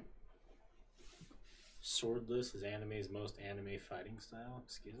swordless is anime's most anime fighting style.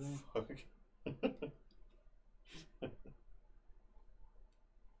 Excuse me. Fuck.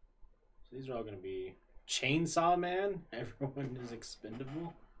 So these are all going to be Chainsaw Man. Everyone is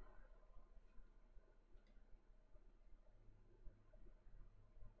expendable.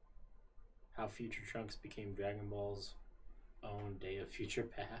 How Future Trunks became Dragon Ball's own Day of Future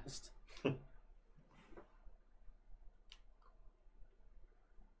Past. I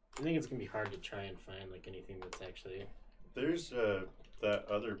think it's gonna be hard to try and find like anything that's actually. There's that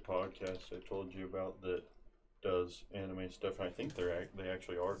other podcast I told you about that does anime stuff. I think they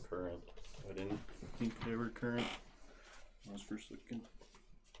actually are current. I didn't think they were current when I was first looking,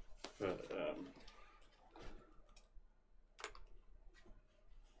 but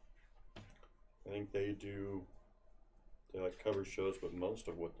I think they like cover shows, but most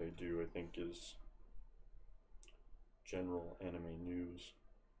of what they do, I think, is general anime news.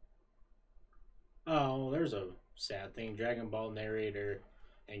 Oh, there's a sad thing. Dragon Ball narrator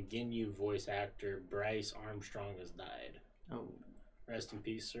and Ginyu voice actor Bryce Armstrong has died. Oh. Rest in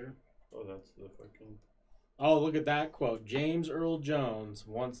peace, sir. Oh, that's the fucking... Oh, look at that quote. James Earl Jones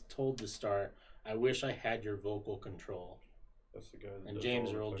once told the star, "I wish I had your vocal control." That's the guy that and does James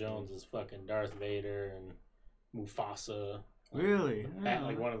all Earl fucking... Jones is fucking Darth Vader and Mufasa. Really?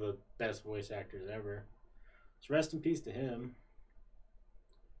 Like one of the best voice actors ever. So rest in peace to him.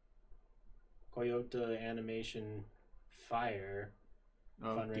 Kyoto Animation Fire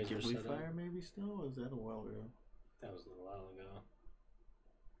fundraiser did you set up. Fire maybe still? Or was that a while ago? That was a little while ago.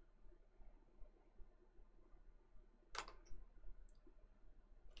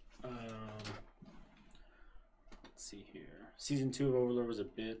 Let's see here. Season 2 of Overlord was a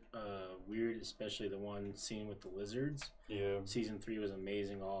bit weird, especially the one scene with the lizards. Yeah. Season 3 was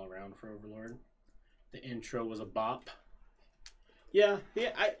amazing all around for Overlord. The intro was a bop. Yeah,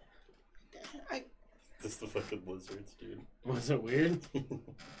 I It's the fucking lizards, dude. Was it weird?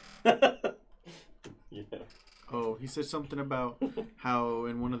 Yeah. Oh, he said something about how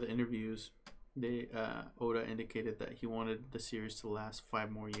in one of the interviews, Oda indicated that he wanted the series to last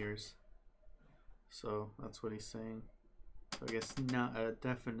 5 more years. So that's what he's saying. So I guess not a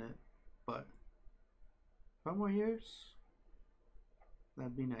definite, but 5 more years?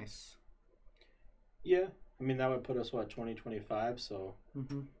 That'd be nice. Yeah, I mean that would put us 2025. So,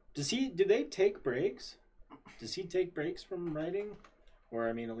 Mm-hmm. do they take breaks? Does he take breaks from writing, or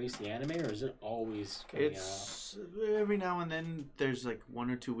I mean at least the anime, or is it always coming It's every now and then there's like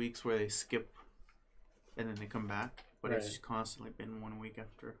 1 or 2 weeks where they skip, and then they come back. But it's just constantly been 1 week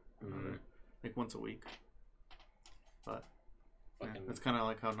after another, like once a week. But yeah, that's kind of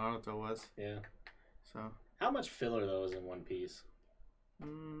like how Naruto was. Yeah. So how much filler though is in One Piece?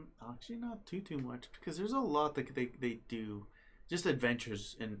 Actually, not too much, because there's a lot that they do, just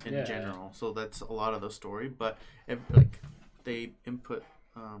adventures in general. So that's a lot of the story, but they input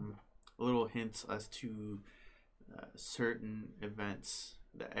little hints as to certain events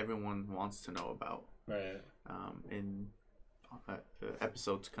that everyone wants to know about. Right. In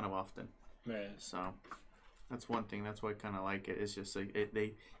episodes, kind of often. Right. So that's one thing. That's why I kind of like it. It's just like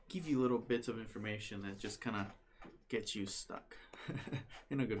they give you little bits of information that just kind of gets you stuck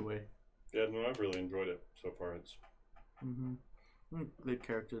in a good way. Yeah, no, I've really enjoyed it so far. It's the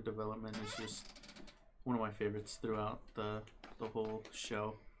character development is just one of my favorites throughout the whole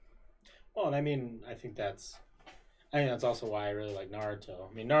show. Well, and I think that's also why I really like Naruto.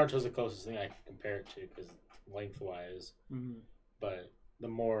 I mean, Naruto's the closest thing I can compare it to because lengthwise. Mm-hmm. But the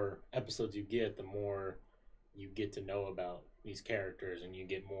more episodes you get, the more you get to know about these characters, and you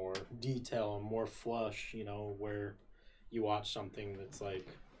get more detail and more flush. You know, where you watch something that's like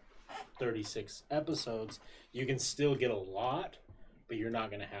 36 episodes, you can still get a lot, but you're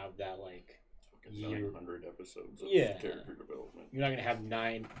not gonna have that like 900 episodes of character development. You're not gonna have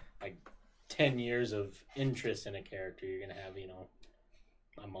 10 years of interest in a character. You're gonna have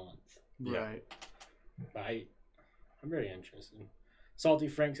a month. Right. But I'm very interested. Salty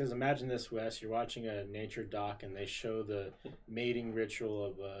Frank says, imagine this, Wes. You're watching a nature doc and they show the mating ritual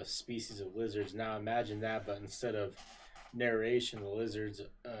of a species of lizards. Now imagine that, but instead of narration, the lizard's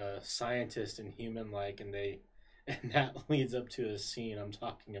scientist and human-like, and that leads up to a scene I'm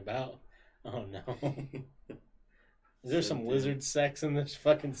talking about. Oh no. Is there some lizard sex in this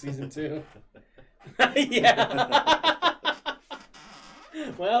fucking season 2? Yeah.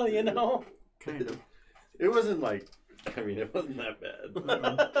 Well, Kind of. It wasn't like, I mean, it wasn't that bad.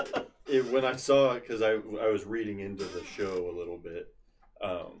 When I saw it, because I was reading into the show a little bit,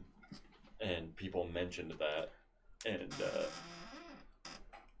 and people mentioned that, and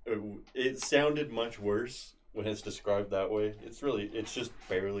it sounded much worse when it's described that way. It's just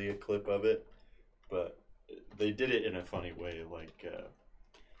barely a clip of it, but they did it in a funny way, like,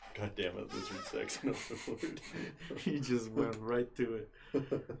 God damn it, lizard sex and overlord. He just went right to it.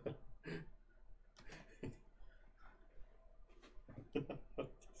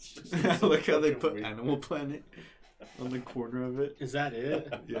 Look how they put Animal Planet on the corner of it. Is that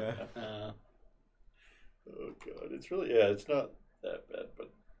it? Yeah. Oh god, it's not that bad,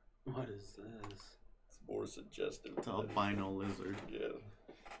 but what is this? It's more suggestive. It's albino lizard. Yeah.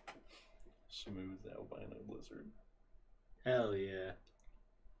 Smooth albino lizard. Hell yeah.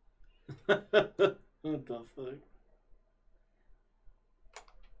 What the fuck?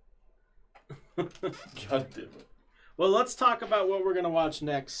 God damn it. Well, let's talk about what we're going to watch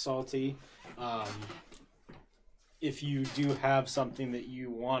next, Salty. If you do have something that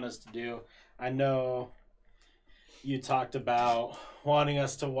you want us to do. I know you talked about wanting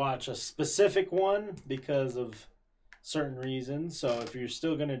us to watch a specific one because of certain reasons. So if you're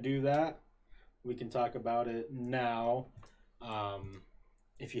still going to do that, we can talk about it now.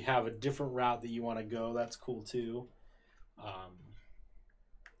 If you have a different route that you want to go, that's cool too.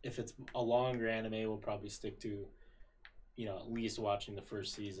 If it's a longer anime, we'll probably stick to, at least watching the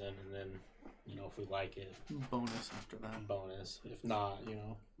first season, and then, if we like it, bonus after that. Bonus. If not,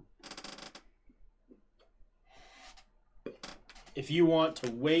 If you want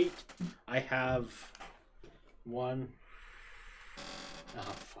to wait, I have one.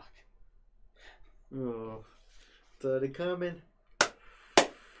 Oh, fuck. Oh, started coming.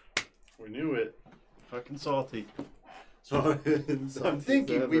 We knew it. Fucking Salty. So I'm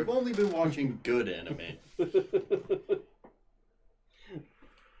thinking we've only been watching good anime.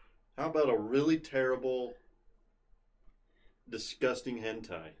 How about a really terrible, disgusting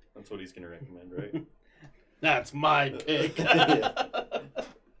hentai? That's what he's going to recommend, right? That's my pick.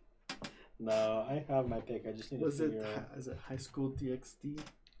 No, I have my pick. I just need to figure out. Is it High School DxD?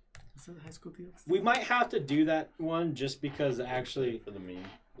 Is it High School DxD? We might have to do that one just because actually, for the meme.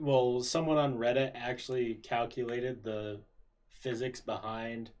 Well, someone on Reddit actually calculated the physics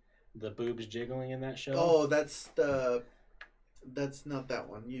behind the boobs jiggling in that show. Oh, that's not that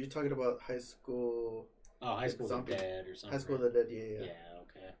one. You're talking about High School. Oh, High School of the Dead or something. High School of the Dead, yeah. Yeah,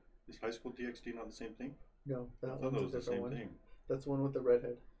 okay. Is High School DxD not the same thing? No, I that thought one's that was a the same different one. thing. That's one with the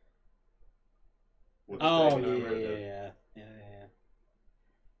redhead. Oh, Yeah, yeah.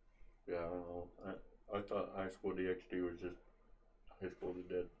 Yeah, I don't know. I thought High School DxD was just High School of the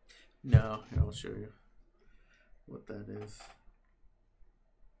Dead. No, I'll show you what that is.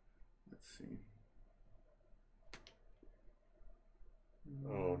 Let's see.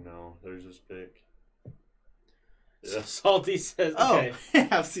 Oh no, there's this pic. Yeah. Salty says, okay. Oh,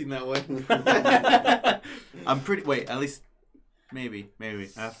 I've seen that one. I'm pretty. Wait, at least maybe. I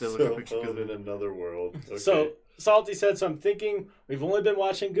have to look at pictures. In another world. Okay. So Salty said, so I'm thinking we've only been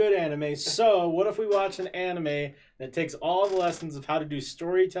watching good anime. So what if we watch an anime that takes all the lessons of how to do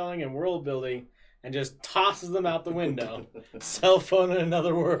storytelling and world building and just tosses them out the window? Cell phone in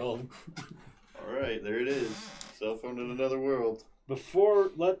another world. All right, there it is. Cell phone in another world.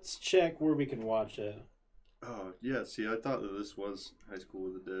 Let's check where we can watch it. Oh, yeah. See, I thought that this was High School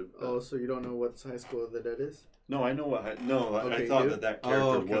of the Dead. Oh, so you don't know what High School of the Dead is? No, I know what. I thought that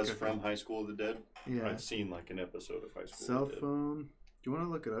character was from High School of the Dead. Yeah. I'd seen like an episode of High School Cell of the Dead. phone. Do you want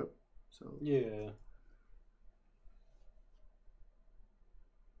to look it up? Yeah.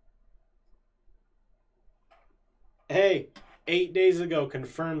 Hey, 8 days ago,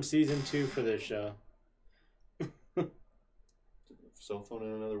 confirmed season 2 for this show. Cell phone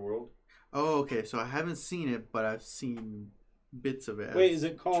in another world. Oh, okay. So I haven't seen it, but I've seen bits of it. Wait, is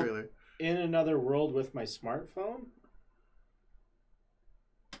it called trailer. In Another World with My Smartphone?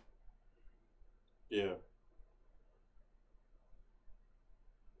 Yeah.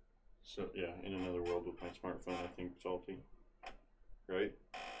 So yeah, In Another World with My Smartphone. I think Salty. Right.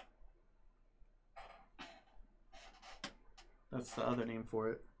 That's the other name for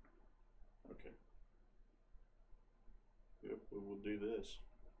it. Okay. Yep, we will do this.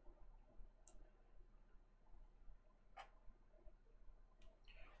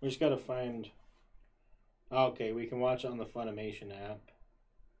 We just gotta find. Okay, we can watch it on the Funimation app.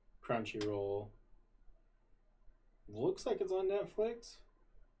 Crunchyroll. Looks like it's on Netflix.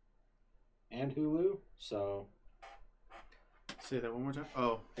 And Hulu, so. Say that one more time.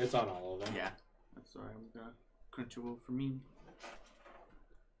 Oh, it's on all of them. Yeah. That's alright. We got Crunchyroll for me.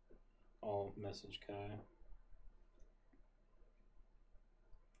 I'll message Kai.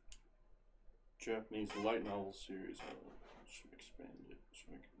 Japanese light novel series. I'll just expand it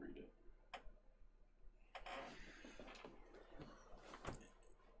so I can read it.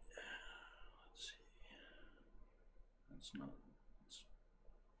 Let's see. That's not.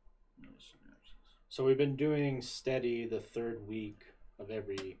 No synopsis. So we've been doing steady the third week of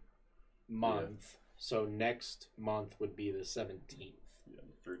every month. Yeah. So next month would be the 17th. Yeah,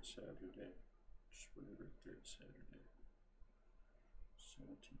 the third Saturday. Just whatever, third Saturday.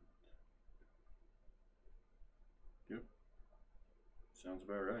 17th. Yep. Sounds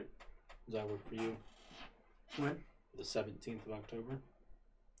about right. Does that work for you? When? The 17th of October?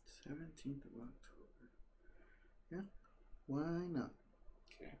 17th of October. Yeah. Why not?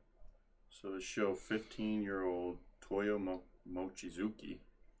 Okay. So the show 15-year-old Toyo Mochizuki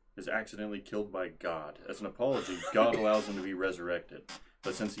is accidentally killed by God. As an apology, God allows him to be resurrected.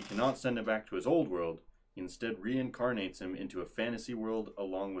 But since he cannot send him back to his old world, he instead reincarnates him into a fantasy world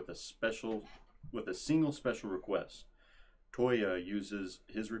along with a single special request. Toya uses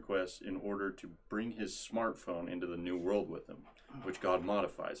his request in order to bring his smartphone into the new world with him, which God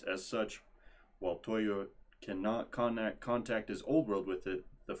modifies. As such, while Toya cannot contact his old world with it,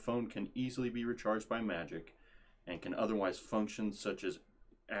 the phone can easily be recharged by magic and can otherwise function such as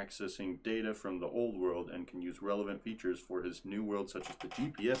accessing data from the old world and can use relevant features for his new world such as the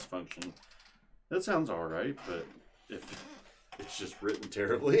GPS function. That sounds alright, but if it's just written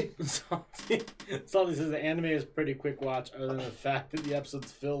terribly. Salty says the anime is pretty quick watch other than the fact that the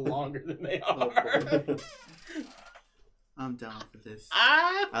episodes feel longer than they are. I'm down for this.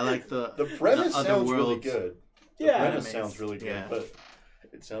 Ah! I like the premise the sounds really good. The premise sounds really good, but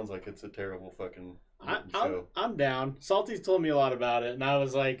it sounds like it's a terrible fucking show. I'm down. Salty's told me a lot about it, and I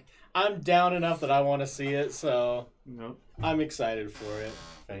was like, I'm down enough that I want to see it, so I'm excited for it.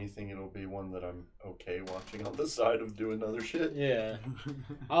 If anything, it'll be one that I'm okay watching on the side of doing other shit. Yeah.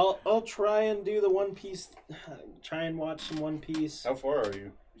 I'll try and do the One Piece, try and watch some One Piece. How far are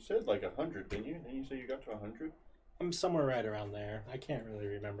you? You said like 100, didn't you? Didn't you say you got to 100? I'm somewhere right around there. I can't really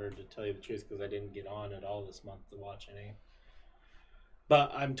remember, to tell you the truth, because I didn't get on at all this month to watch any.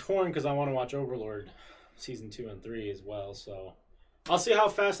 But I'm torn because I want to watch Overlord season 2 and 3 as well. So I'll see how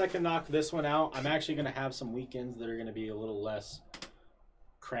fast I can knock this one out. I'm actually going to have some weekends that are going to be a little less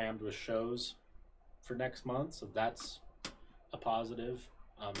crammed with shows for next month. So that's a positive.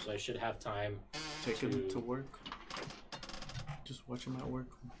 So I should have time. Take him to work. Just watch him at work.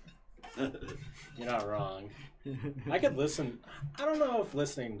 You're not wrong. I could listen. I don't know if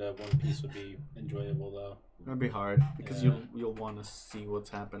listening to One Piece would be enjoyable though. That'd be hard because you'll want to see what's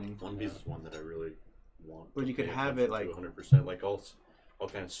happening. One Piece is one that I really want. But you could have it like 100%. Like I'll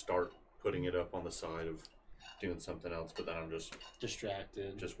kind of start putting it up on the side of doing something else, but then I'm just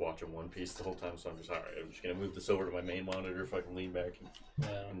distracted, just watching One Piece the whole time. So I'm just alright. I'm just gonna move this over to my main monitor if I can lean back and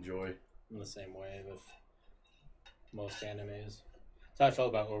enjoy. In the same way with most animes. That's how I felt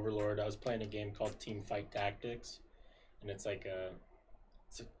about Overlord. I was playing a game called Team Fight Tactics, and it's like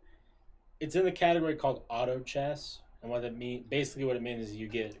it's in the category called auto chess. And what it means is you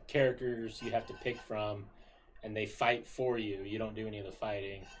get characters you have to pick from, and they fight for you. You don't do any of the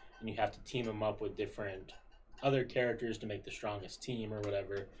fighting, and you have to team them up with different other characters to make the strongest team or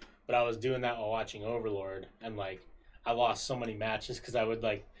whatever. But I was doing that while watching Overlord, and like I lost so many matches because I would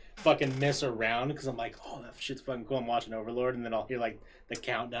like fucking miss a round because I'm like, oh, that shit's fucking cool. I'm watching Overlord, and then I'll hear like the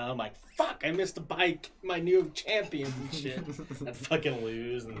countdown. I'm like, fuck, I missed a bike, my new champion and shit. I'd fucking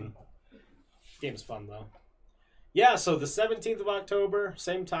lose, and game's fun though. Yeah, so the 17th of October,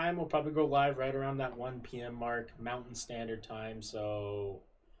 same time, we'll probably go live right around that 1 p.m. mark, Mountain Standard Time. So,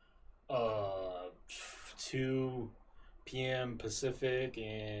 2 p.m. Pacific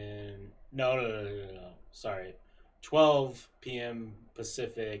and no. Sorry, 12 p.m.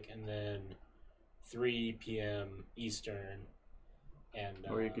 Pacific and then 3 p.m. Eastern. And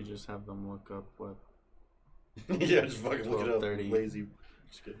or you could just have them look up what. Yeah, just fucking look it up. Lazy.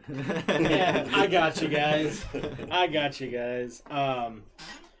 Just kidding. Yeah, I got you guys.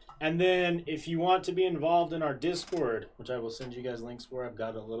 And then if you want to be involved in our Discord, which I will send you guys links for, I've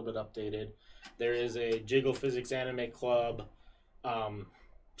got it a little bit updated. There is a Jiggle Physics Anime Club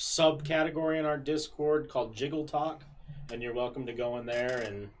subcategory in our Discord called Jiggle Talk, and you're welcome to go in there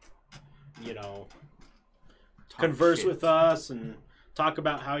and, you know, converse with us and talk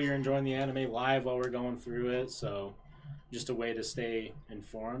about how you're enjoying the anime live while we're going through it. So just a way to stay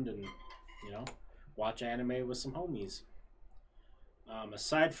informed and, you know, watch anime with some homies.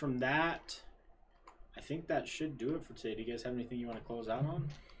 Aside from that, I think that should do it for today. Do you guys have anything you want to close out on?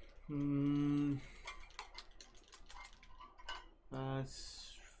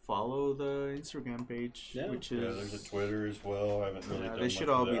 Follow the Instagram page, which is there's a Twitter as well. I haven't really done they should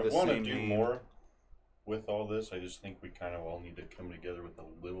all be the same name. I want to do more with all this. I just think we kind of all need to come together with a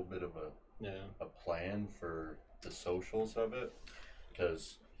little bit of a plan for the socials of it.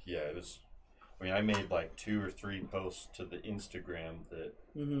 Because, it was... I mean, I made like 2 or 3 posts to the Instagram that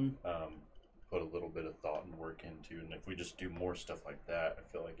put a little bit of thought and work into. And if we just do more stuff like that, I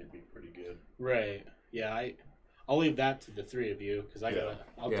feel like it'd be pretty good. Right. Yeah, I'll leave that to the 3 of you because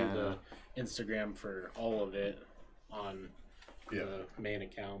I'll do the Instagram for all of it on the main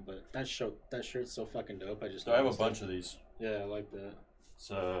account. But that shirt's so fucking dope. I have a bunch of these. Yeah, I like that.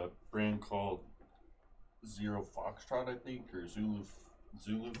 It's a brand called Zero Foxtrot, I think, or Zulu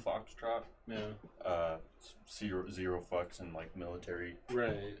Foxtrot. Yeah. Zero fucks in like military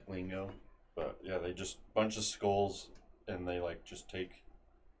right lingo. But yeah, they just bunch of skulls and they like just take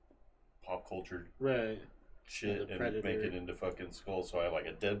pop culture shit and Predator. Make it into fucking skulls. So I have like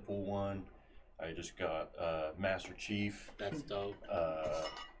a Deadpool one. I just got Master Chief. That's dope.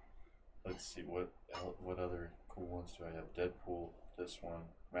 Let's see what other cool ones do I have? Deadpool, this one,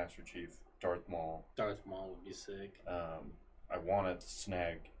 Master Chief, Darth Maul. Darth Maul would be sick. I wanted to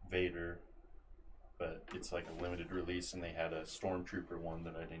snag Vader, but it's like a limited release, and they had a Stormtrooper one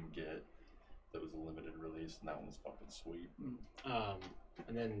that I didn't get. That was a limited release, and that one was fucking sweet.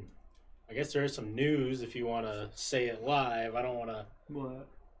 And then I guess there is some news if you want to say it live. I don't want to. What?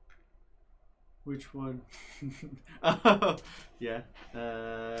 Which one? Oh, yeah.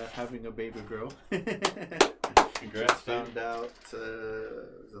 Having a baby girl. Congrats. Found out,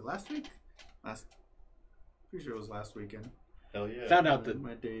 was it last week? Pretty sure it was last weekend. Hell yeah. Found out that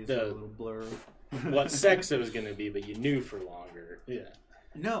my days are a little blur. What sex it was going to be, but you knew for longer. Yeah.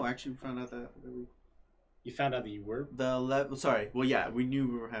 No, actually, we found out that you found out that you were. Sorry. Well, yeah, we knew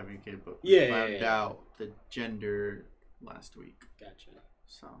we were having a kid, but we found out the gender last week. Gotcha.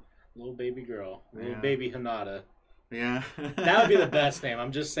 So little baby girl, little baby Hinata. Yeah. That would be the best name.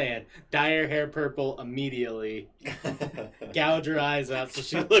 I'm just saying. Dye her hair purple immediately. Gouge her eyes out so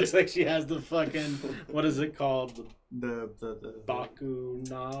she looks like she has the fucking, what is it called? The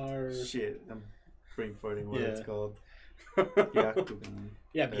Bakunar. Shit, I'm brain farting what it's called. Byakugan.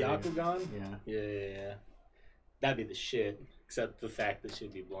 Yeah, Byakugan? Yeah. Yeah. That'd be the shit. Except the fact that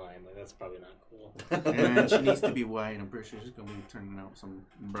she'd be blind. Like, that's probably not cool. And she needs to be white. I'm pretty sure she's going to be turning out some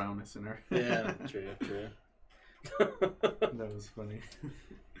brownness in her. Yeah, true. That was funny.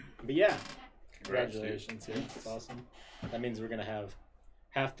 But yeah, congratulations. Yeah, it's awesome. That means we're going to have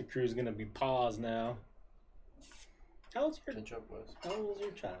half the crew's going to be paws now. How old's your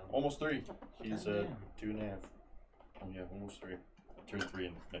child? Almost 3. He's 2.5. Oh yeah, almost 3. Turn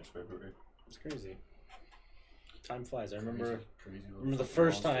 3 next February. It's crazy. Time flies. I remember the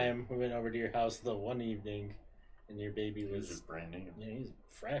first time we went over to your house the one evening, and your baby was just brand new. Yeah, he's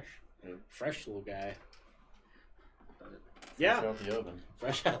fresh. Yeah. Fresh little guy. Fresh out the oven.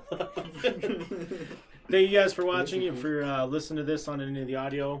 Fresh out the oven. Thank you guys for watching and for listening to this on any of the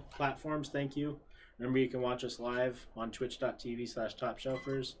audio platforms. Thank you. Remember, you can watch us live on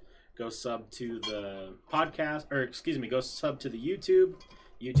twitch.tv/TopShelfers. Go sub to the podcast, go sub to the YouTube,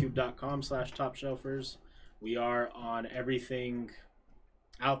 youtube.com/TopShelfers. We are on everything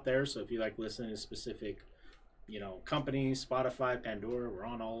out there, so if you like listening to specific, companies, Spotify, Pandora, we're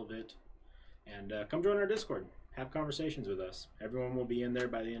on all of it. And come join our Discord. Have conversations with us. Everyone will be in there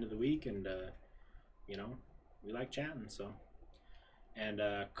by the end of the week, and, we like chatting, so. And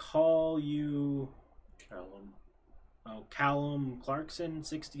call you... Callum Clarkson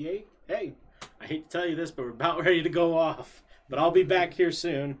 68. Hey, I hate to tell you this, but we're about ready to go off. But I'll be back here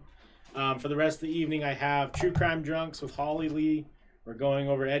soon. For the rest of the evening, I have True Crime Drunks with Holly Lee. We're going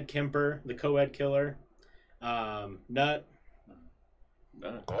over Ed Kemper, the co-ed killer. Nut.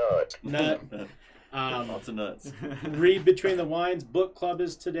 Lots of nuts. Read Between the Wines book club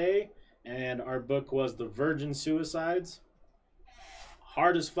is today, and our book was The Virgin Suicides.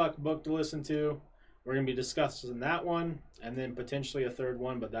 Hard as fuck book to listen to. We're going to be discussing that one, and then potentially a third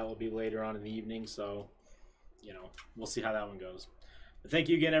one, but that will be later on in the evening, so, we'll see how that one goes. But thank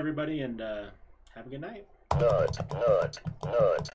you again, everybody, and have a good night.